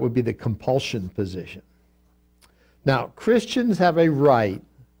 That would be the compulsion position. Now, Christians have a right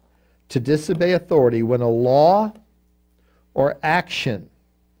to disobey authority when a law or action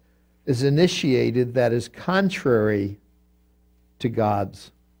is initiated that is contrary to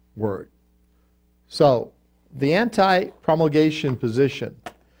God's word. So, the anti-promulgation position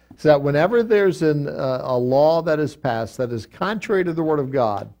is that whenever there's a law that is passed that is contrary to the Word of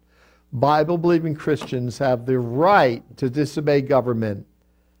God, Bible-believing Christians have the right to disobey government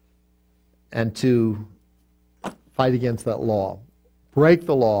and to fight against that law, break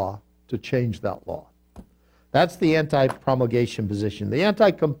the law to change that law. That's the anti-promulgation position. The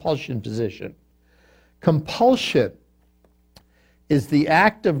anti-compulsion position. Compulsion is the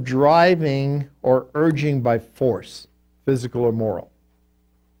act of driving or urging by force, physical or moral.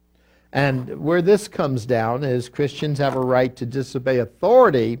 And where this comes down is Christians have a right to disobey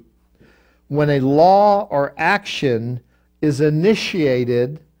authority when a law or action is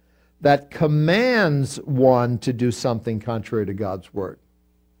initiated that commands one to do something contrary to God's word.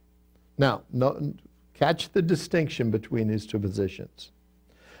 Now, catch the distinction between these two positions.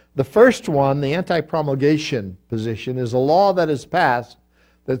 The first one, the anti-promulgation position, is a law that is passed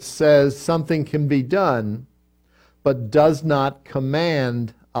that says something can be done, but does not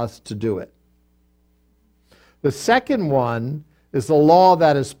command us to do it. The second one is the law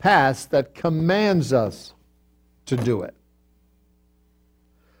that is passed that commands us to do it.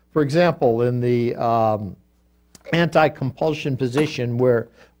 For example, in the anti-compulsion position where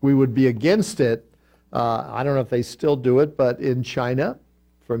we would be against it, I don't know if they still do it, but in China,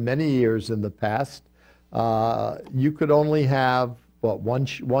 for many years in the past, you could only have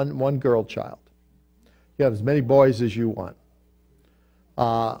one girl child. You have as many boys as you want.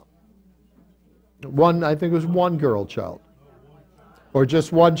 I think it was one girl child, or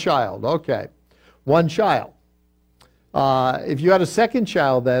just one child. Okay, one child. If you had a second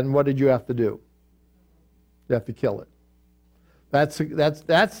child, then what did you have to do? You have to kill it. That's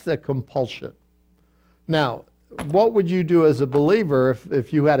the compulsion. Now, what would you do as a believer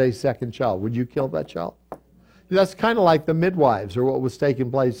if you had a second child? Would you kill that child? That's kind of like the midwives or what was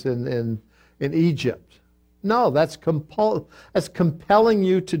taking place in Egypt. No, that's compelling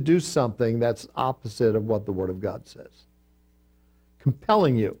you to do something that's opposite of what the Word of God says.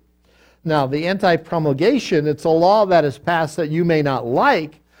 Compelling you. Now, the anti-promulgation, it's a law that is passed that you may not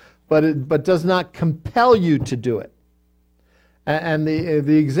like, but does not compel you to do it. And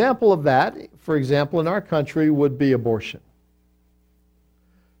the example of that, for example, in our country would be abortion.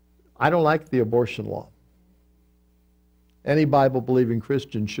 I don't like the abortion law. Any Bible-believing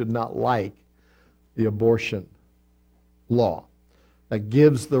Christian should not like the abortion law that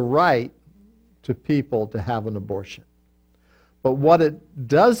gives the right to people to have an abortion. But what it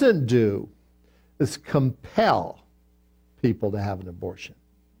doesn't do is compel people to have an abortion.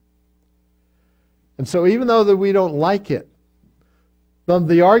 And so even though that we don't like it,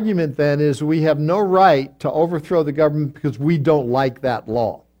 the argument then is we have no right to overthrow the government because we don't like that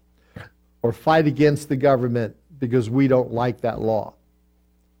law, or fight against the government because we don't like that law.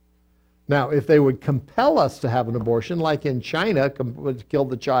 Now, if they would compel us to have an abortion, like in China, to kill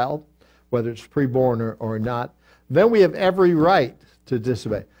the child, whether it's preborn or not, then we have every right to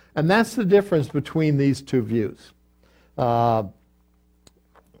disobey. And that's the difference between these two views. The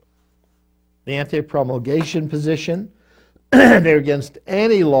anti-promulgation position, they're against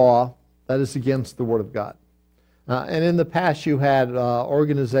any law that is against the Word of God. And in the past, you had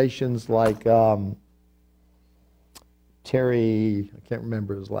organizations like Terry, I can't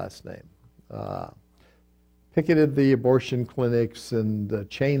remember his last name, picketed the abortion clinics and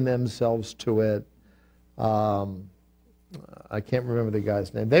chained themselves to it. I can't remember the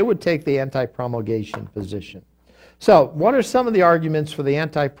guy's name. They would take the anti-promulgation position. So, what are some of the arguments for the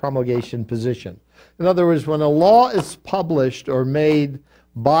anti-promulgation position? In other words, when a law is published or made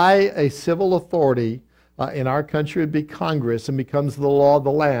by a civil authority, in our country it would be Congress, and becomes the law of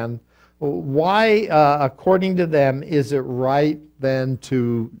the land, why, according to them, is it right then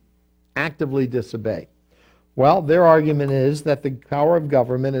to actively disobey? Well, their argument is that the power of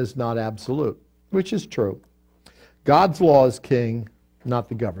government is not absolute, which is true. God's law is king, not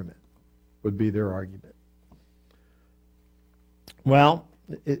the government, would be their argument. Well,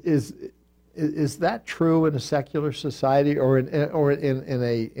 is that true in a secular society or in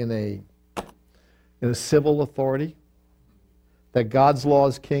a civil authority? That God's law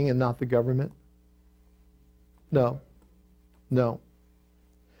is king and not the government? No.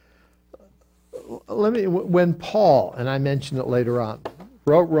 When Paul, and I mentioned it later on,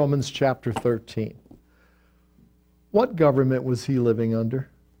 wrote Romans chapter 13, what government was he living under?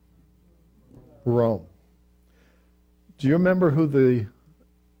 Rome. Do you remember who the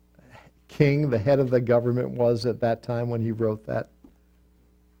king, the head of the government was at that time when he wrote that?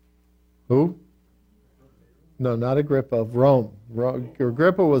 Who? No, not Agrippa, of Rome.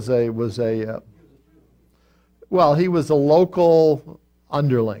 Agrippa was he was a local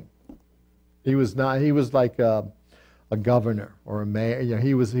underling. He was like a governor or a mayor.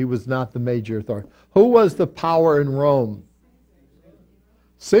 He was not the major authority. Who was the power in Rome?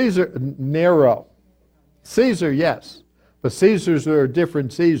 Caesar, Nero. Caesar, yes. But Caesars are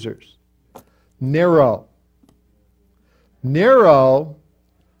different Caesars. Nero. Nero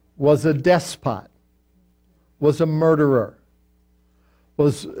was a despot, was a murderer.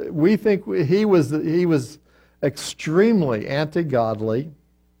 We think he was extremely anti-godly.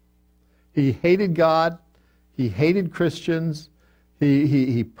 He hated God. He hated Christians.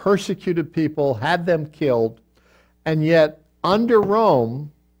 He persecuted people, had them killed. And yet, under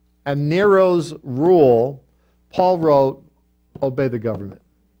Rome and Nero's rule, Paul wrote, obey the government.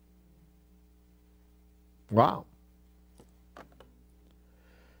 Wow.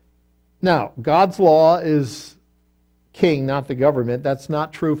 Now, God's law is king, not the government. That's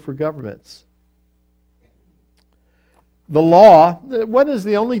not true for governments. The law, when is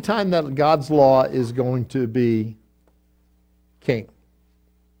the only time that God's law is going to be king?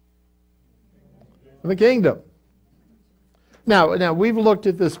 In the kingdom. Now we've looked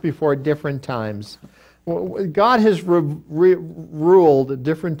at this before at different times. God has ruled at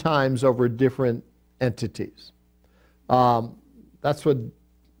different times over different entities. That's what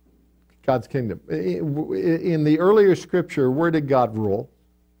God's kingdom. In the earlier scripture, where did God rule?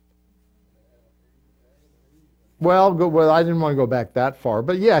 Well, I didn't want to go back that far,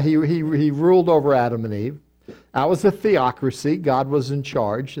 but yeah, he ruled over Adam and Eve. That was a theocracy. God was in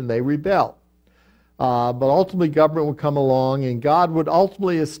charge, and they rebelled. But ultimately, government would come along, and God would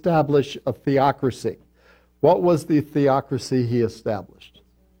ultimately establish a theocracy. What was the theocracy he established?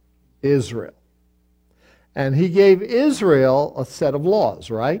 Israel. And he gave Israel a set of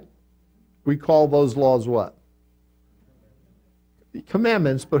laws, right? We call those laws what?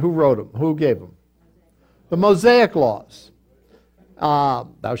 Commandments, but who wrote them? Who gave them? The Mosaic laws.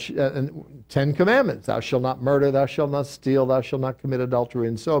 10 commandments. Thou shalt not murder, thou shalt not steal, thou shalt not commit adultery,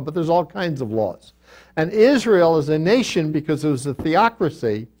 and so on. But there's all kinds of laws. And Israel as a nation, because it was a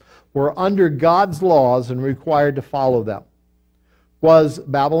theocracy, were under God's laws and required to follow them. Was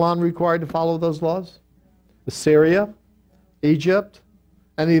Babylon required to follow those laws? Assyria? Egypt?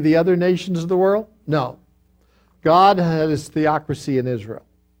 Any of the other nations of the world? No. God had his theocracy in Israel.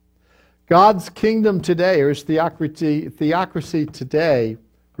 God's kingdom today, or his theocracy today,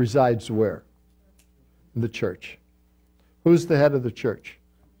 resides where? In the church. Who's the head of the church?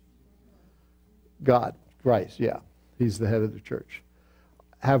 God. Christ, yeah. He's the head of the church.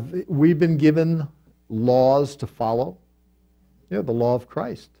 Have we been given laws to follow? Yeah, the law of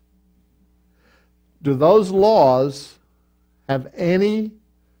Christ. Do those laws have any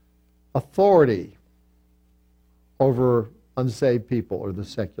authority over unsaved people or the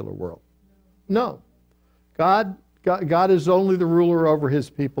secular world? No. God is only the ruler over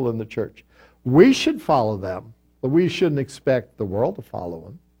his people in the church. We should follow them, but we shouldn't expect the world to follow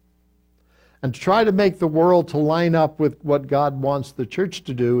them. And to try to make the world to line up with what God wants the church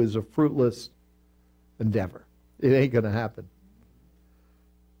to do is a fruitless endeavor. It ain't going to happen.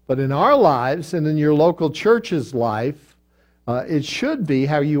 But in our lives and in your local church's life, it should be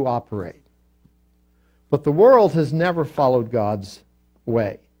how you operate. But the world has never followed God's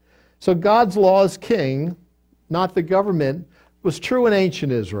way. So God's law is king, not the government, was true in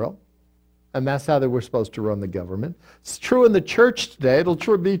ancient Israel, and that's how they were supposed to run the government. It's true in the church today. It'll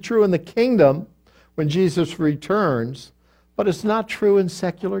be true in the kingdom when Jesus returns, but it's not true in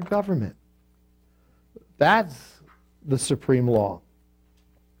secular government. That's the supreme law.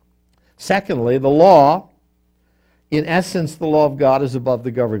 Secondly, the law, in essence, the law of God is above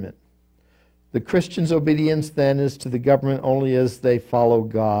the government. The Christian's obedience then is to the government only as they follow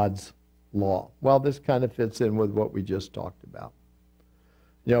God's law. Well, this kind of fits in with what we just talked about.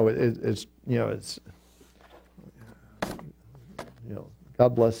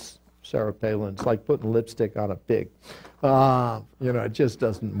 God bless Sarah Palin. It's like putting lipstick on a pig. It just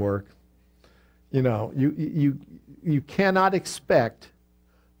doesn't work. You cannot expect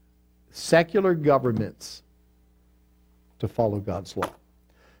secular governments to follow God's law.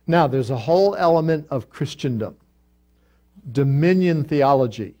 Now, there's a whole element of Christendom, dominion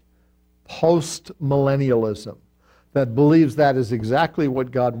theology, post-millennialism, that believes that is exactly what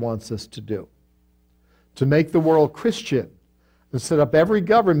God wants us to do. To make the world Christian and set up every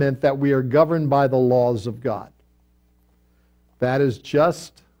government that we are governed by the laws of God. That is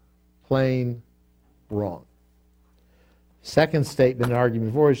just plain wrong. Second statement and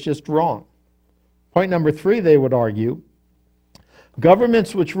argument before is just wrong. Point number 3, they would argue,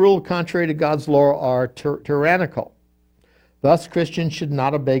 governments which rule contrary to God's law are tyrannical. Thus, Christians should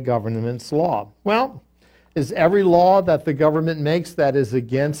not obey government's law. Well, is every law that the government makes that is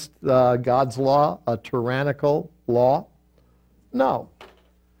against God's law a tyrannical law? No.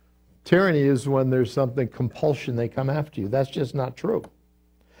 Tyranny is when there's something, compulsion, they come after you. That's just not true.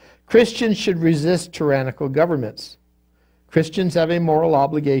 Christians should resist tyrannical governments. Christians have a moral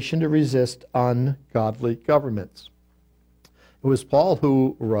obligation to resist ungodly governments. It was Paul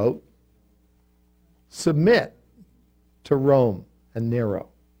who wrote, submit to Rome and Nero.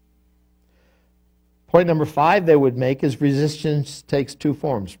 Point number 5 they would make is resistance takes 2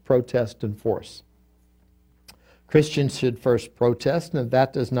 forms, protest and force. Christians should first protest, and if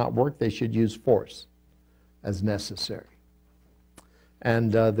that does not work, they should use force as necessary.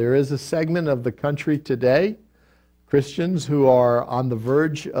 And there is a segment of the country today, Christians who are on the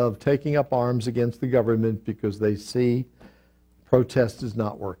verge of taking up arms against the government because they see protest is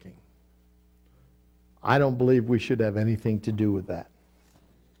not working. I don't believe we should have anything to do with that.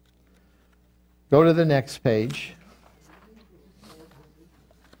 Go to the next page.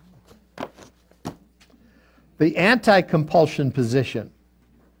 The anti-compulsion position.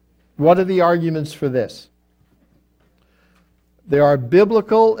 What are the arguments for this? There are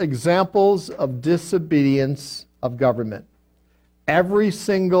biblical examples of disobedience of government. Every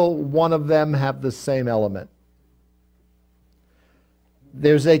single one of them have the same element.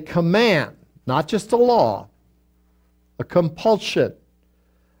 There's a command, not just a law, a compulsion,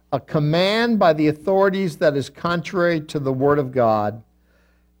 a command by the authorities that is contrary to the Word of God.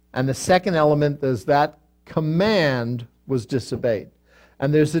 And the second element is that command was disobeyed.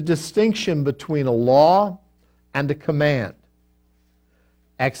 And there's a distinction between a law and a command.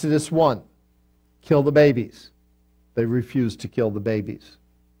 Exodus 1, kill the babies. They refused to kill the babies.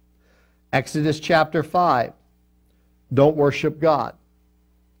 Exodus chapter 5, don't worship God.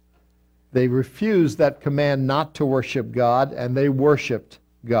 They refused that command not to worship God, and they worshiped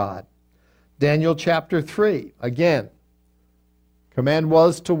God. Daniel chapter 3, again, command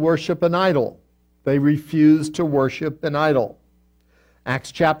was to worship an idol. They refused to worship an idol.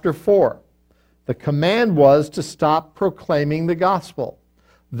 Acts chapter 4, the command was to stop proclaiming the gospel.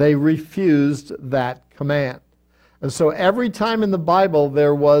 They refused that command. And so every time in the Bible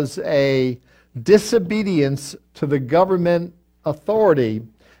there was a disobedience to the government authority,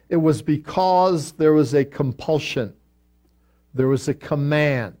 it was because there was a compulsion. There was a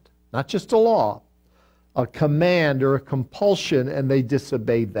command, not just a law, a command or a compulsion, and they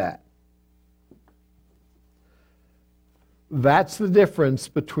disobeyed that. That's the difference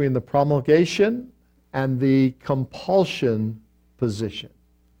between the promulgation and the compulsion position.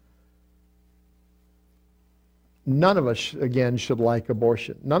 None of us, again, should like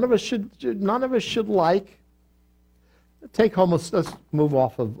abortion. None of us should like. Let's move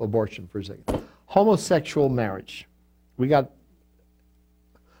off of abortion for a second. Homosexual marriage. We got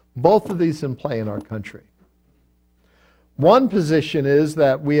both of these in play in our country. One position is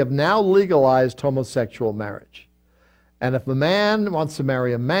that we have now legalized homosexual marriage. And if a man wants to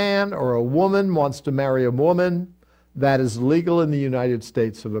marry a man or a woman wants to marry a woman, that is legal in the United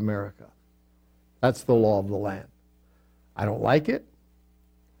States of America. That's the law of the land. I don't like it.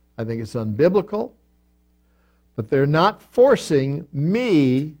 I think it's unbiblical. But they're not forcing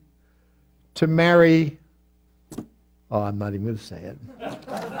me to marry. Oh, I'm not even going to say it.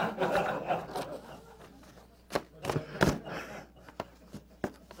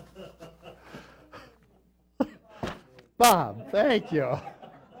 Bob, thank you.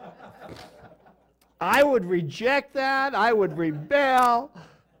 I would reject that. I would rebel.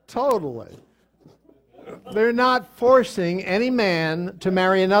 Totally. They're not forcing any man to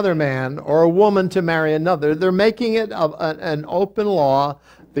marry another man or a woman to marry another. They're making it an open law,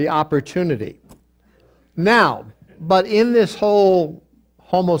 the opportunity. Now, but in this whole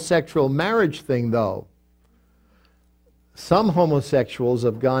homosexual marriage thing, though, some homosexuals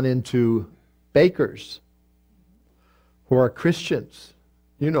have gone into bakers who are Christians.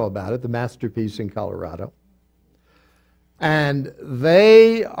 You know about it, the Masterpiece in Colorado. And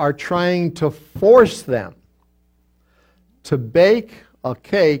they are trying to force them to bake a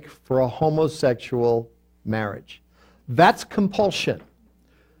cake for a homosexual marriage. That's compulsion.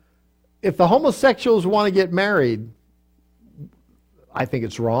 If the homosexuals want to get married, I think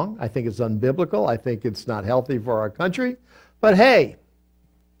it's wrong. I think it's unbiblical. I think it's not healthy for our country. But hey,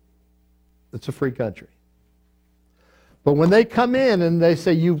 it's a free country. But when they come in and they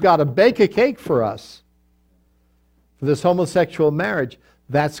say, you've got to bake a cake for us, for this homosexual marriage,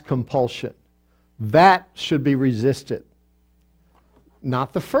 that's compulsion. That should be resisted.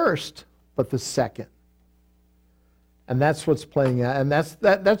 Not the first, but the second. And that's what's playing out. And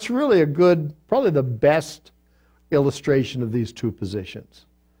that's really a good, probably the best illustration of these two positions.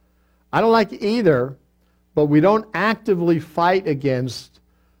 I don't like either, but we don't actively fight against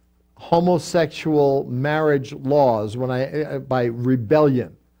homosexual marriage laws by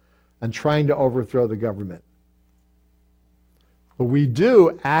rebellion and trying to overthrow the government. But we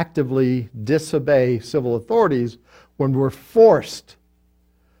do actively disobey civil authorities when we're forced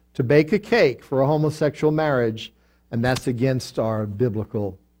to bake a cake for a homosexual marriage, and that's against our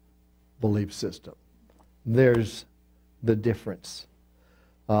biblical belief system. There's the difference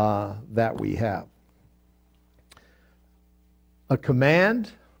that we have. A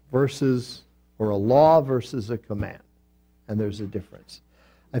command versus, or a law versus a command. And there's a difference.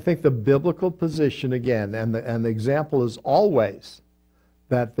 I think the biblical position, again, and the example is always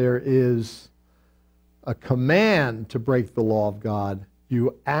that there is a command to break the law of God.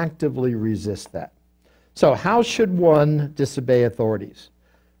 You actively resist that. So how should one disobey authorities?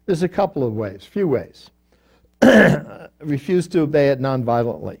 There's a couple of ways, few ways. Refuse to obey it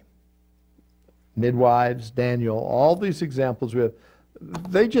nonviolently. Midwives, Daniel, all these examples we have,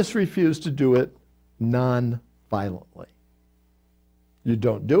 they just refuse to do it non-violently. You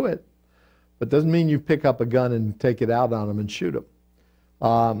don't do it, but it doesn't mean you pick up a gun and take it out on them and shoot them.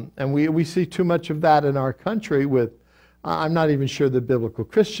 And we see too much of that in our country with, I'm not even sure they're biblical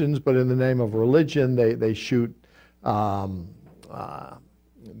Christians, but in the name of religion, they shoot what's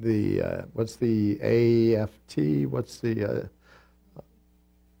the AFT? What's the,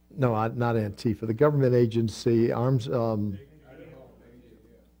 no, not Antifa, the government agency, arms,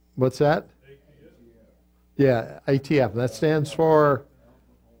 what's that? Yeah, ATF. That stands for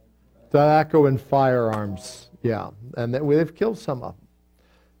Tobacco and Firearms. Yeah, and they've killed some of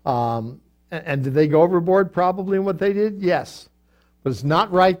them. And did they go overboard probably in what they did? Yes. But it's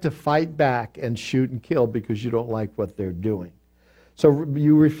not right to fight back and shoot and kill because you don't like what they're doing. So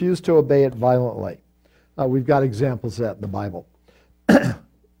you refuse to obey it violently. We've got examples of that in the Bible.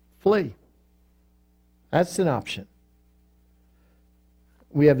 Flee. That's an option.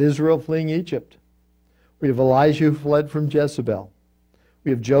 We have Israel fleeing Egypt. We have Elijah who fled from Jezebel.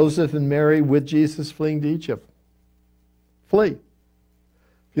 We have Joseph and Mary with Jesus fleeing to Egypt. Flee.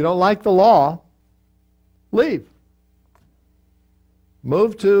 If you don't like the law, leave.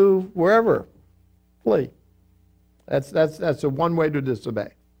 Move to wherever. Flee. That's a one way to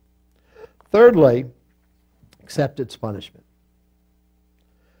disobey. Thirdly, accept its punishment.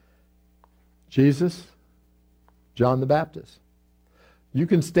 Jesus, John the Baptist. You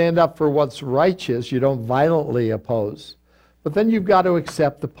can stand up for what's righteous. You don't violently oppose. But then you've got to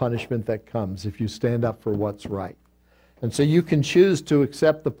accept the punishment that comes if you stand up for what's right. And so you can choose to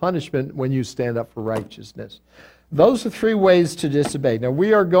accept the punishment when you stand up for righteousness. Those are three ways to disobey. Now,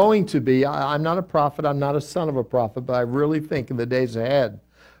 we are going to be, I'm not a prophet, I'm not a son of a prophet, but I really think in the days ahead,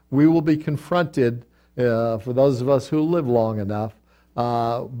 we will be confronted, for those of us who live long enough,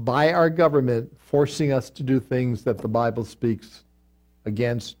 by our government forcing us to do things that the Bible speaks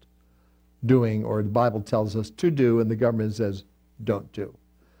against doing, or the Bible tells us to do, and the government says, don't do.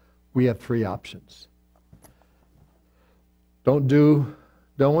 We have three options. Don't do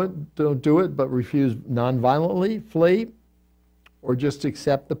it, but refuse nonviolently, flee, or just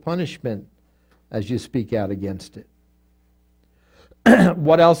accept the punishment as you speak out against it.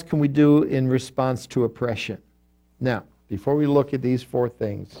 What else can we do in response to oppression? Now, before we look at these four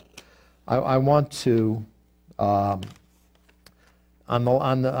things, I want to, on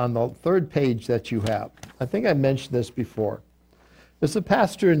the third page that you have, I think I mentioned this before. There's a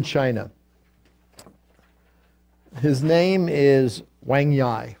pastor in China. His name is Wang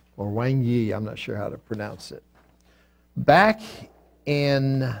Yi, or Wang Yi, I'm not sure how to pronounce it. Back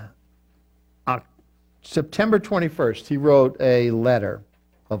in September 21st, he wrote a letter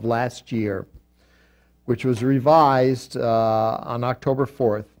of last year, which was revised on October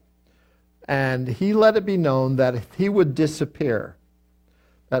 4th. And he let it be known that if he would disappear,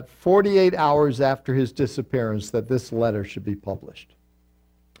 that 48 hours after his disappearance, that this letter should be published.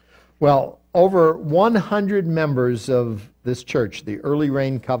 Well, over 100 members of this church, the Early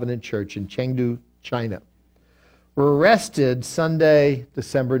Rain Covenant Church in Chengdu, China, were arrested Sunday,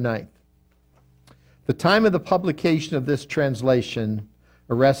 December 9th. The time of the publication of this translation,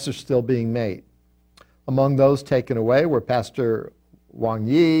 arrests are still being made. Among those taken away were Pastor Wang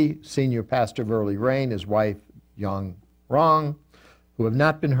Yi, senior pastor of Early Rain, his wife Yang Rong, who have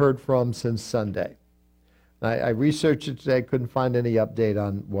not been heard from since Sunday. I researched it today, couldn't find any update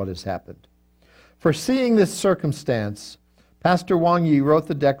on what has happened. Foreseeing this circumstance, Pastor Wang Yi wrote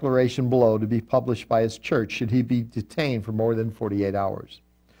the declaration below to be published by his church should he be detained for more than 48 hours.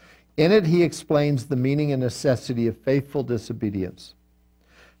 In it, he explains the meaning and necessity of faithful disobedience,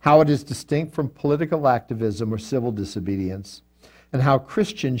 how it is distinct from political activism or civil disobedience, and how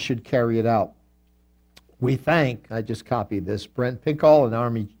Christians should carry it out. We thank, I just copied this, Brent Pinkall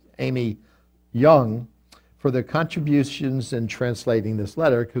and Amy Young for their contributions in translating this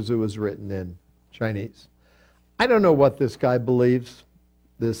letter because it was written in Chinese. I don't know what this guy believes,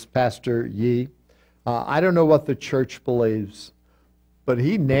 this Pastor Yi. I don't know what the church believes, but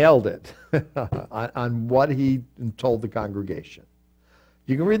he nailed it on what he told the congregation.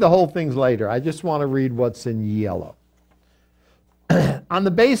 You can read the whole things later. I just want to read what's in yellow. On the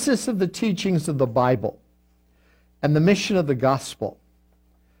basis of the teachings of the Bible and the mission of the gospel,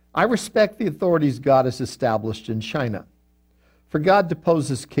 I respect the authorities God has established in China. For God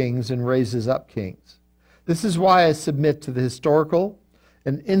deposes kings and raises up kings. This is why I submit to the historical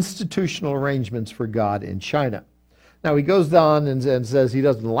and institutional arrangements for God in China. Now he goes on and says he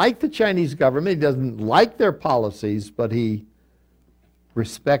doesn't like the Chinese government, he doesn't like their policies, but he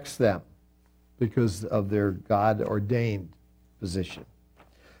respects them because of their God-ordained position.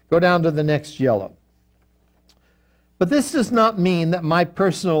 Go down to the next yellow. But this does not mean that my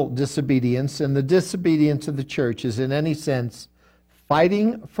personal disobedience and the disobedience of the church is in any sense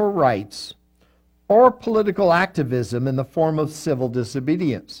fighting for rights or political activism in the form of civil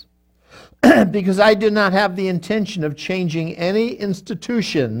disobedience. Because I do not have the intention of changing any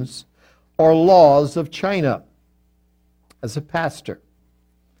institutions or laws of China as a pastor.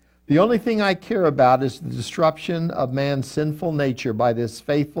 The only thing I care about is the disruption of man's sinful nature by this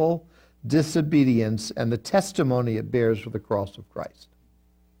faithful disobedience and the testimony it bears for the cross of Christ.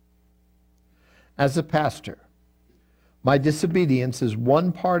 As a pastor, my disobedience is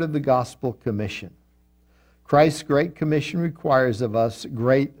one part of the gospel commission. Christ's great commission requires of us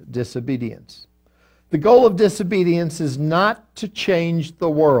great disobedience. The goal of disobedience is not to change the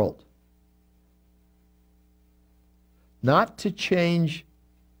world, not to change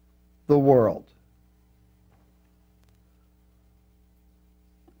the world,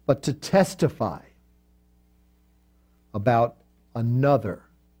 but to testify about another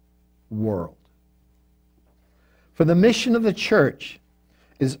world. For the mission of the church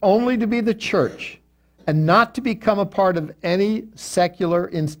is only to be the church and not to become a part of any secular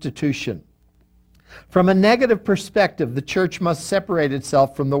institution. From a negative perspective, the church must separate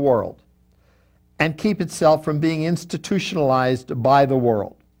itself from the world and keep itself from being institutionalized by the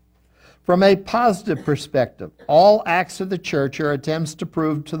world. From a positive perspective, all acts of the church are attempts to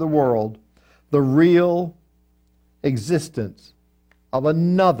prove to the world the real existence of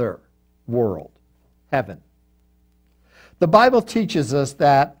another world, heaven. The Bible teaches us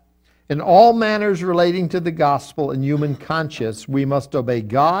that in all matters relating to the gospel and human conscience, we must obey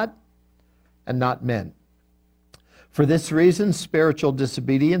God and not men. For this reason, spiritual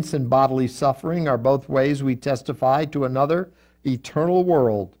disobedience and bodily suffering are both ways we testify to another eternal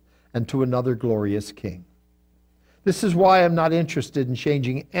world and to another glorious king. This is why I'm not interested in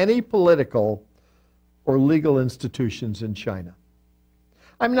changing any political or legal institutions in China.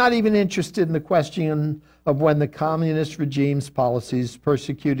 I'm not even interested in the question of when the communist regime's policies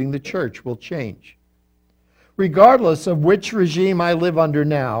persecuting the church will change. Regardless of which regime I live under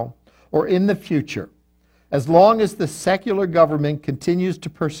now or in the future, as long as the secular government continues to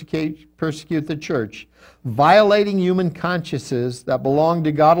persecute the church, violating human consciences that belong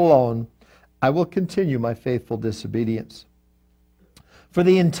to God alone, I will continue my faithful disobedience. For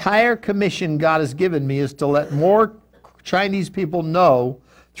the entire commission God has given me is to let more Chinese people know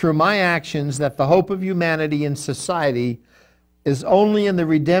through my actions that the hope of humanity and society is only in the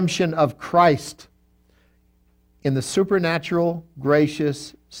redemption of Christ, in the supernatural,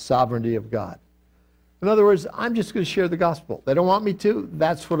 gracious sovereignty of God. In other words, I'm just going to share the gospel. They don't want me to.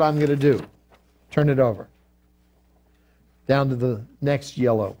 That's what I'm going to do. Turn it over. Down to the next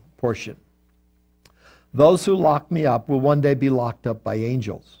yellow portion. Those who lock me up will one day be locked up by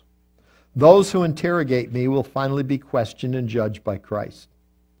angels. Those who interrogate me will finally be questioned and judged by Christ.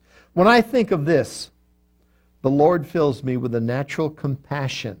 When I think of this, the Lord fills me with a natural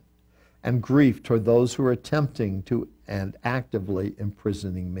compassion and grief toward those who are attempting to and actively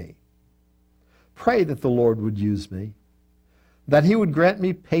imprisoning me. Pray that the Lord would use me, that he would grant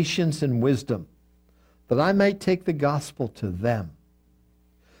me patience and wisdom, that I might take the gospel to them.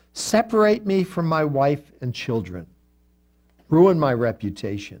 Separate me from my wife and children, ruin my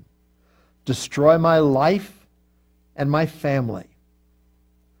reputation, destroy my life and my family.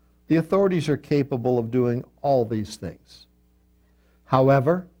 The authorities are capable of doing all these things.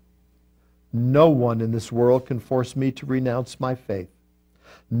 However, no one in this world can force me to renounce my faith.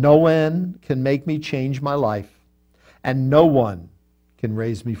 No one can make me change my life, and no one can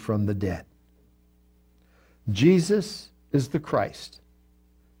raise me from the dead. Jesus is the Christ,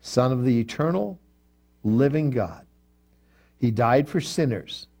 Son of the eternal, living God. He died for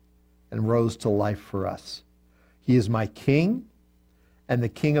sinners and rose to life for us. He is my King and the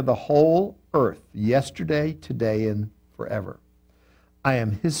King of the whole earth, yesterday, today, and forever. I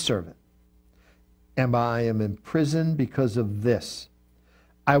am his servant, and I am in prison because of this.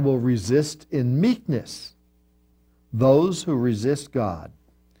 I will resist in meekness those who resist God,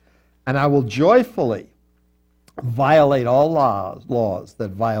 and I will joyfully violate all laws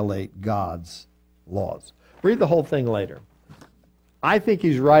that violate God's laws. Read the whole thing later. I think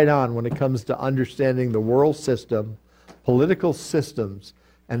he's right on when it comes to understanding the world system, political systems,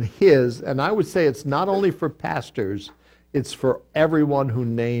 and I would say it's not only for pastors, it's for everyone who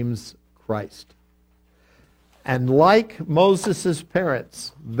names Christ. And like Moses'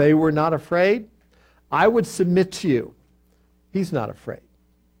 parents, they were not afraid. I would submit to you, he's not afraid.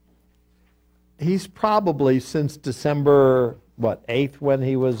 He's probably, since December, 8th when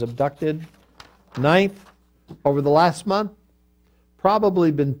he was abducted, 9th, over the last month,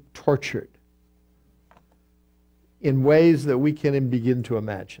 probably been tortured in ways that we can't even begin to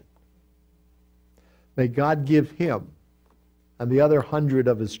imagine. May God give him and the other 100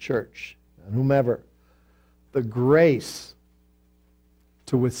 of his church, and whomever, the grace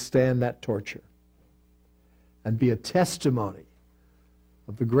to withstand that torture and be a testimony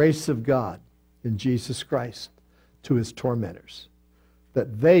of the grace of God in Jesus Christ to his tormentors,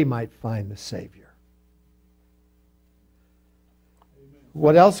 that they might find the Savior. Amen.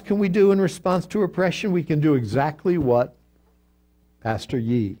 What else can we do in response to oppression? We can do exactly what Pastor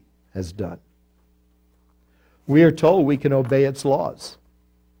Yee has done. We are told we can obey its laws.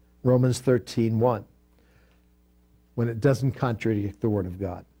 Romans 13:1. When it doesn't contradict the Word of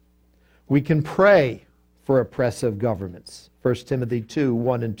God. We can pray for oppressive governments. 1 Timothy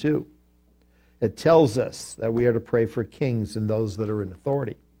 2:1 and 2. It tells us that we are to pray for kings and those that are in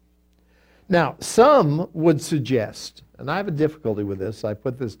authority. Now, some would suggest, and I have a difficulty with this, I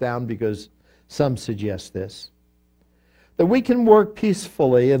put this down because some suggest this, that we can work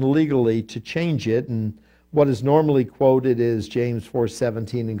peacefully and legally to change it, and what is normally quoted is James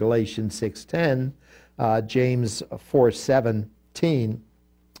 4:17 and Galatians 6:10. James 4:17,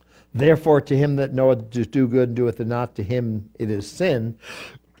 therefore to him that knoweth to do good and doeth it not, to him it is sin.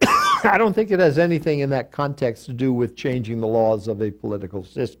 I don't think it has anything in that context to do with changing the laws of a political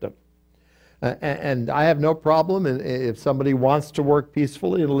system. And I have no problem if somebody wants to work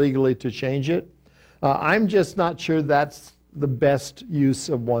peacefully and legally to change it. I'm just not sure that's the best use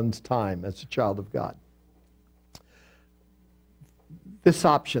of one's time as a child of God. This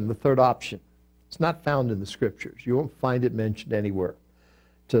option, the third option, it's not found in the Scriptures. You won't find it mentioned anywhere.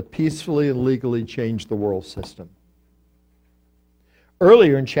 To peacefully and legally change the world system.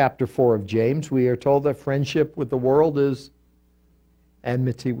 Earlier in chapter 4 of James, we are told that friendship with the world is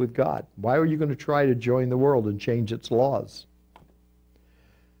enmity with God. Why are you going to try to join the world and change its laws?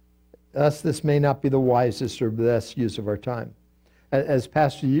 Thus, this may not be the wisest or best use of our time. As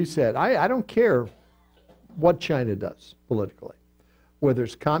Pastor Yu said, I don't care what China does politically, whether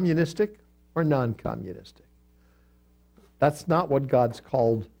it's communistic or non-communistic. That's not what God's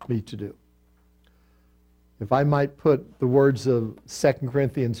called me to do. If I might put the words of 2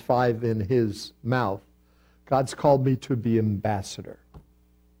 Corinthians 5 in his mouth, God's called me to be ambassador,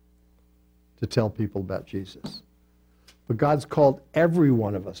 to tell people about Jesus. But God's called every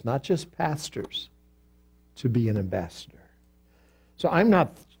one of us, not just pastors, to be an ambassador. So I'm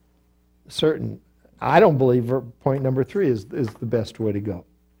not certain. I don't believe point number 3 is the best way to go.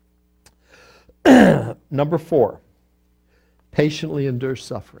 Number 4, patiently endure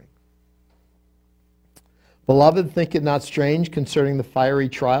suffering. Beloved, think it not strange concerning the fiery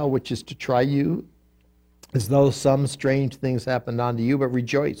trial which is to try you, as though some strange things happened unto you, but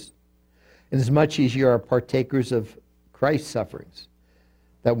rejoice, inasmuch as you are partakers of Christ's sufferings,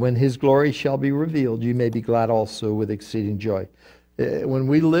 that when his glory shall be revealed, you may be glad also with exceeding joy. When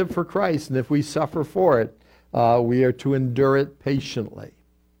we live for Christ, and if we suffer for it, we are to endure it patiently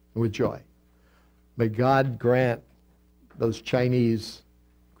with joy. May God grant those Chinese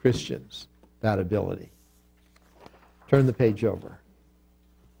Christians that ability. Turn the page over.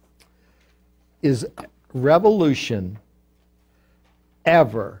 Is revolution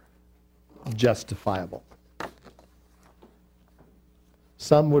ever justifiable?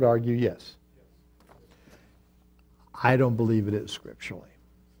 Some would argue yes. I don't believe it is scripturally.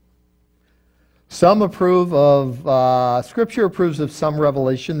 Some approve of, Scripture approves of some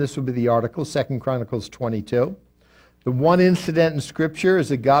revelation. This would be the article, 2 Chronicles 22. The one incident in Scripture is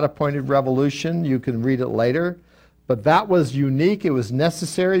a God-appointed revolution. You can read it later. But that was unique. It was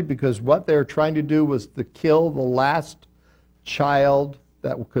necessary because what they were trying to do was to kill the last child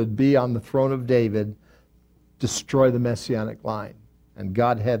that could be on the throne of David, destroy the Messianic line. And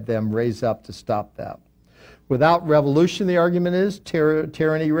God had them raise up to stop that. Without revolution, the argument is,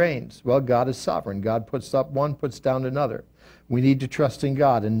 tyranny reigns. Well, God is sovereign. God puts up one, puts down another. We need to trust in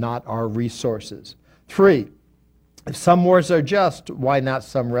God and not our resources. 3, if some wars are just, why not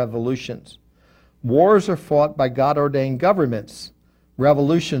some revolutions? Wars are fought by God-ordained governments.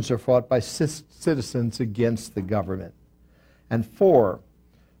 Revolutions are fought by citizens against the government. And 4,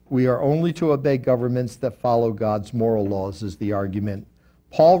 we are only to obey governments that follow God's moral laws, is the argument.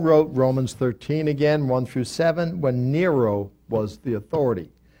 Paul wrote Romans 13 again, 1 through 7, when Nero was the authority.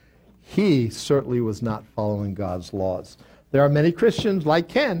 He certainly was not following God's laws. There are many Christians, like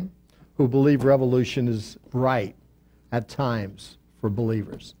Ken, who believe revolution is right at times for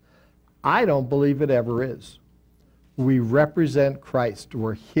believers. I don't believe it ever is. We represent Christ.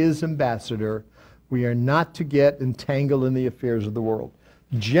 We're his ambassador. We are not to get entangled in the affairs of the world.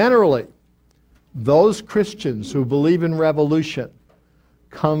 Generally, those Christians who believe in revolution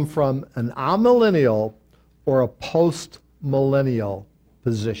come from an amillennial or a post-millennial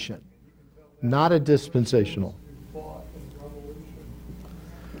position, not a dispensational.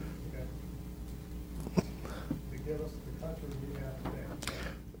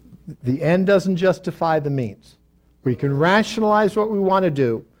 The end doesn't justify the means. We can rationalize what we want to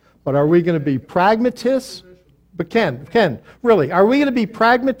do, but are we going to be pragmatists? But Ken, really, are we going to be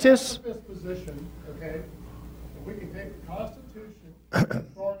pragmatists? Position, okay? We can take the Constitution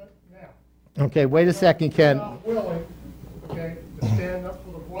and throw it now. Okay, wait a second, Ken. We're not willing, okay, to stand up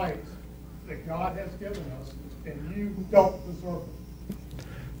for the rights that God has given us, and you don't deserve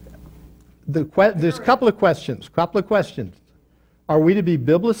them. There's a couple of questions. Are we to be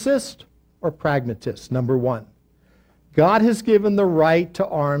biblicists or pragmatists? Number 1. God has given the right to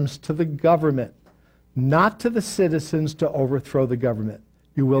arms to the government, not to the citizens to overthrow the government.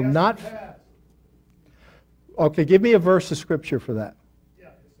 You will not. Okay, give me a verse of scripture for that. Yeah,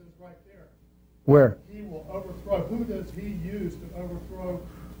 it says right there. Where? He will overthrow. Who does he use to overthrow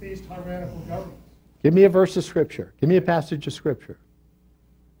these tyrannical governments? Give me a verse of scripture. Give me a passage of scripture.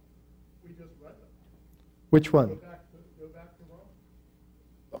 We just read them. Which one? Go back to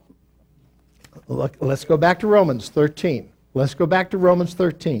Rome. Look, let's go back to Romans 13. Let's go back to Romans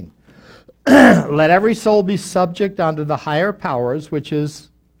 13. Let every soul be subject unto the higher powers, which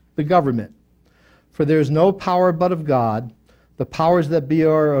is the government. For there is no power but of God. The powers that be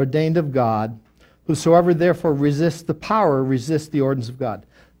are ordained of God. Whosoever therefore resists the power, resists the ordinance of God.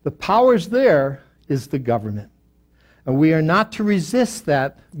 The powers there is the government. And we are not to resist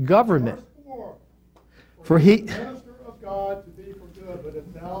that government. Verse 4. For he... The minister of God to thee for good, but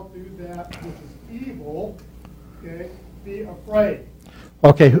if thou do that which is evil, okay, be afraid.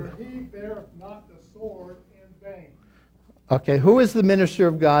 Okay. For he beareth not the sword in vain. Okay, who is the minister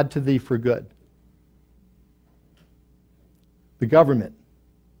of God to thee for good? The government.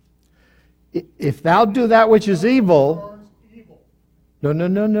 If thou do that which is evil...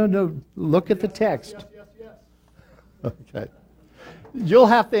 No. Look at the text. Yes. Okay. You'll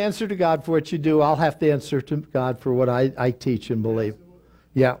have to answer to God for what you do. I'll have to answer to God for what I teach and believe.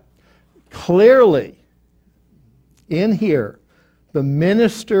 Yeah. Clearly, in here, the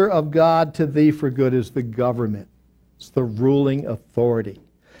minister of God to thee for good is the government. It's the ruling authority.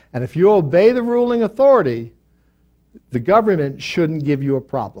 And if you obey the ruling authority, the government shouldn't give you a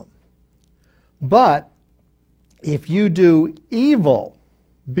problem. But If you do evil,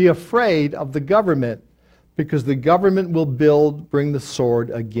 be afraid of the government, because the government will bring the sword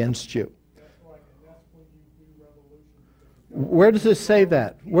against you. That's right, and that's when you do revolution. Where does it say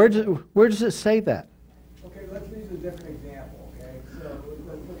that? Where does it say that? Okay, let's use a different example, okay? So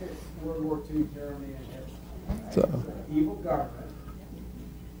let's look at World War II, Germany and Hitler. Right? So- So, evil government.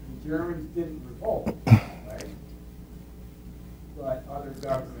 The Germans didn't revolt, right? But other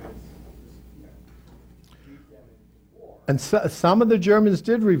governments beat them in war. And some of the Germans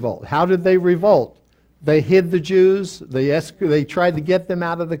did revolt. How did they revolt? They hid the Jews. They tried to get them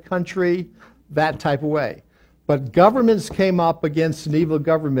out of the country, that type of way. But governments came up against an evil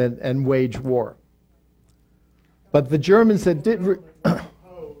government and waged war. But the Germans that did...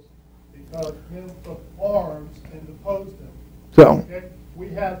 Opposed because men took arms and deposed them. So, Okay? We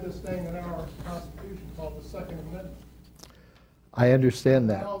have this thing in our Constitution called the Second Amendment. I understand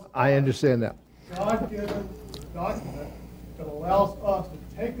that. I understand that. God-given document that allows us to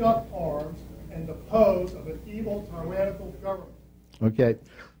take up arms and depose of an evil, tyrannical government. Okay.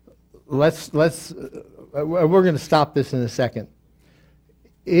 We're going to stop this in a second.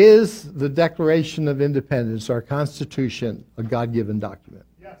 Is the Declaration of Independence, our Constitution, a God-given document?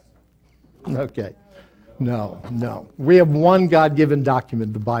 Yes. Okay. No. We have one God-given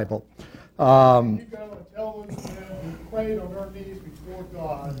document, the Bible. You go and tell those men who prayed on their knees before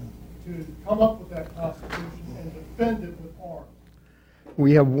God to come up with that Constitution and defend it with arms.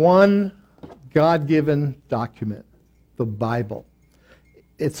 We have one God-given document, the Bible.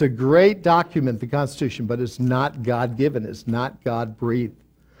 It's a great document, the Constitution, but it's not God-given. It's not God-breathed.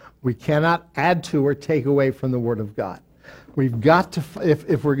 We cannot add to or take away from the Word of God. We've got to,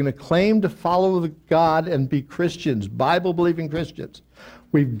 if we're going to claim to follow God and be Christians, Bible-believing Christians,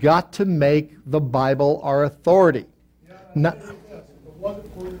 we've got to make the Bible our authority. Yeah, Not- and I tell you this, if it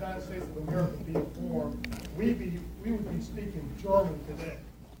wasn't for the United States of America being formed, we would be speaking German today.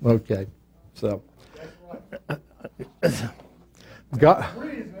 Okay, so That's right. God,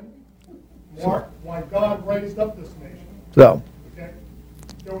 Reason, Mark, why God raised up this nation. so Okay?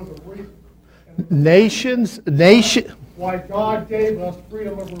 There was a reason. And nation. why God gave us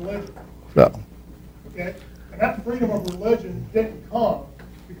freedom of religion. So Okay? And that freedom of religion didn't come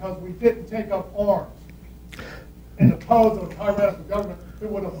because we didn't take up arms and oppose a tyrannical government that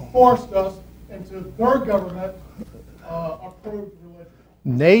would have forced us into their government approved religion.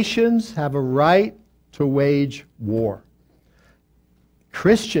 nations have a right to wage war.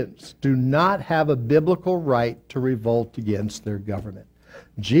 Christians do not have a biblical right to revolt against their government.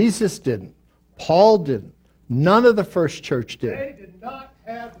 Jesus didn't. Paul didn't. None of the first church did. They did not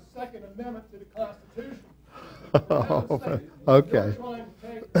have the Second Amendment to the Constitution. Okay. They're trying to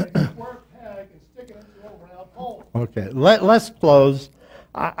take a square peg and stick it into a round hole. Okay. Let's close.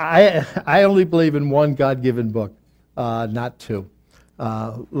 I only believe in one God-given book, not two.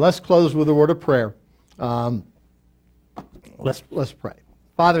 Let's close with a word of prayer. Let's pray.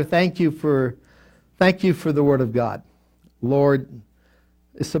 Father, thank you for the Word of God. Lord,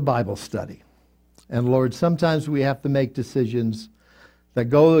 it's a Bible study. And Lord, sometimes we have to make decisions that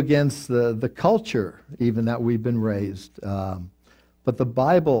go against the culture even that we've been raised. But the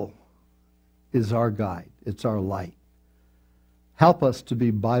Bible is our guide. It's our light. Help us to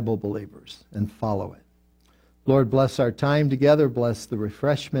be Bible believers and follow it. Lord, bless our time together. Bless the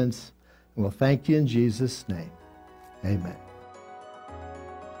refreshments. And we'll thank you in Jesus' name. Amen.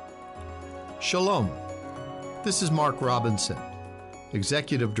 Shalom. This is Mark Robinson,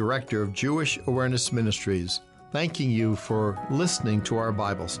 Executive Director of Jewish Awareness Ministries, thanking you for listening to our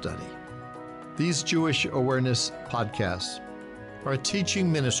Bible study. These Jewish Awareness podcasts are a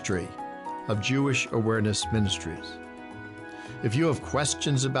teaching ministry of Jewish Awareness Ministries. If you have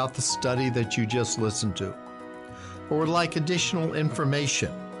questions about the study that you just listened to, or would like additional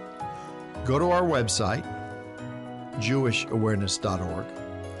information, go to our website, jewishawareness.org.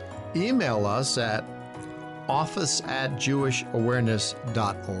 Email us at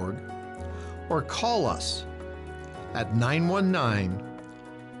office@jewishawareness.org or call us at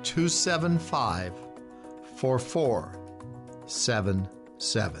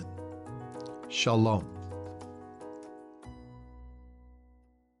 919-275-4477. Shalom.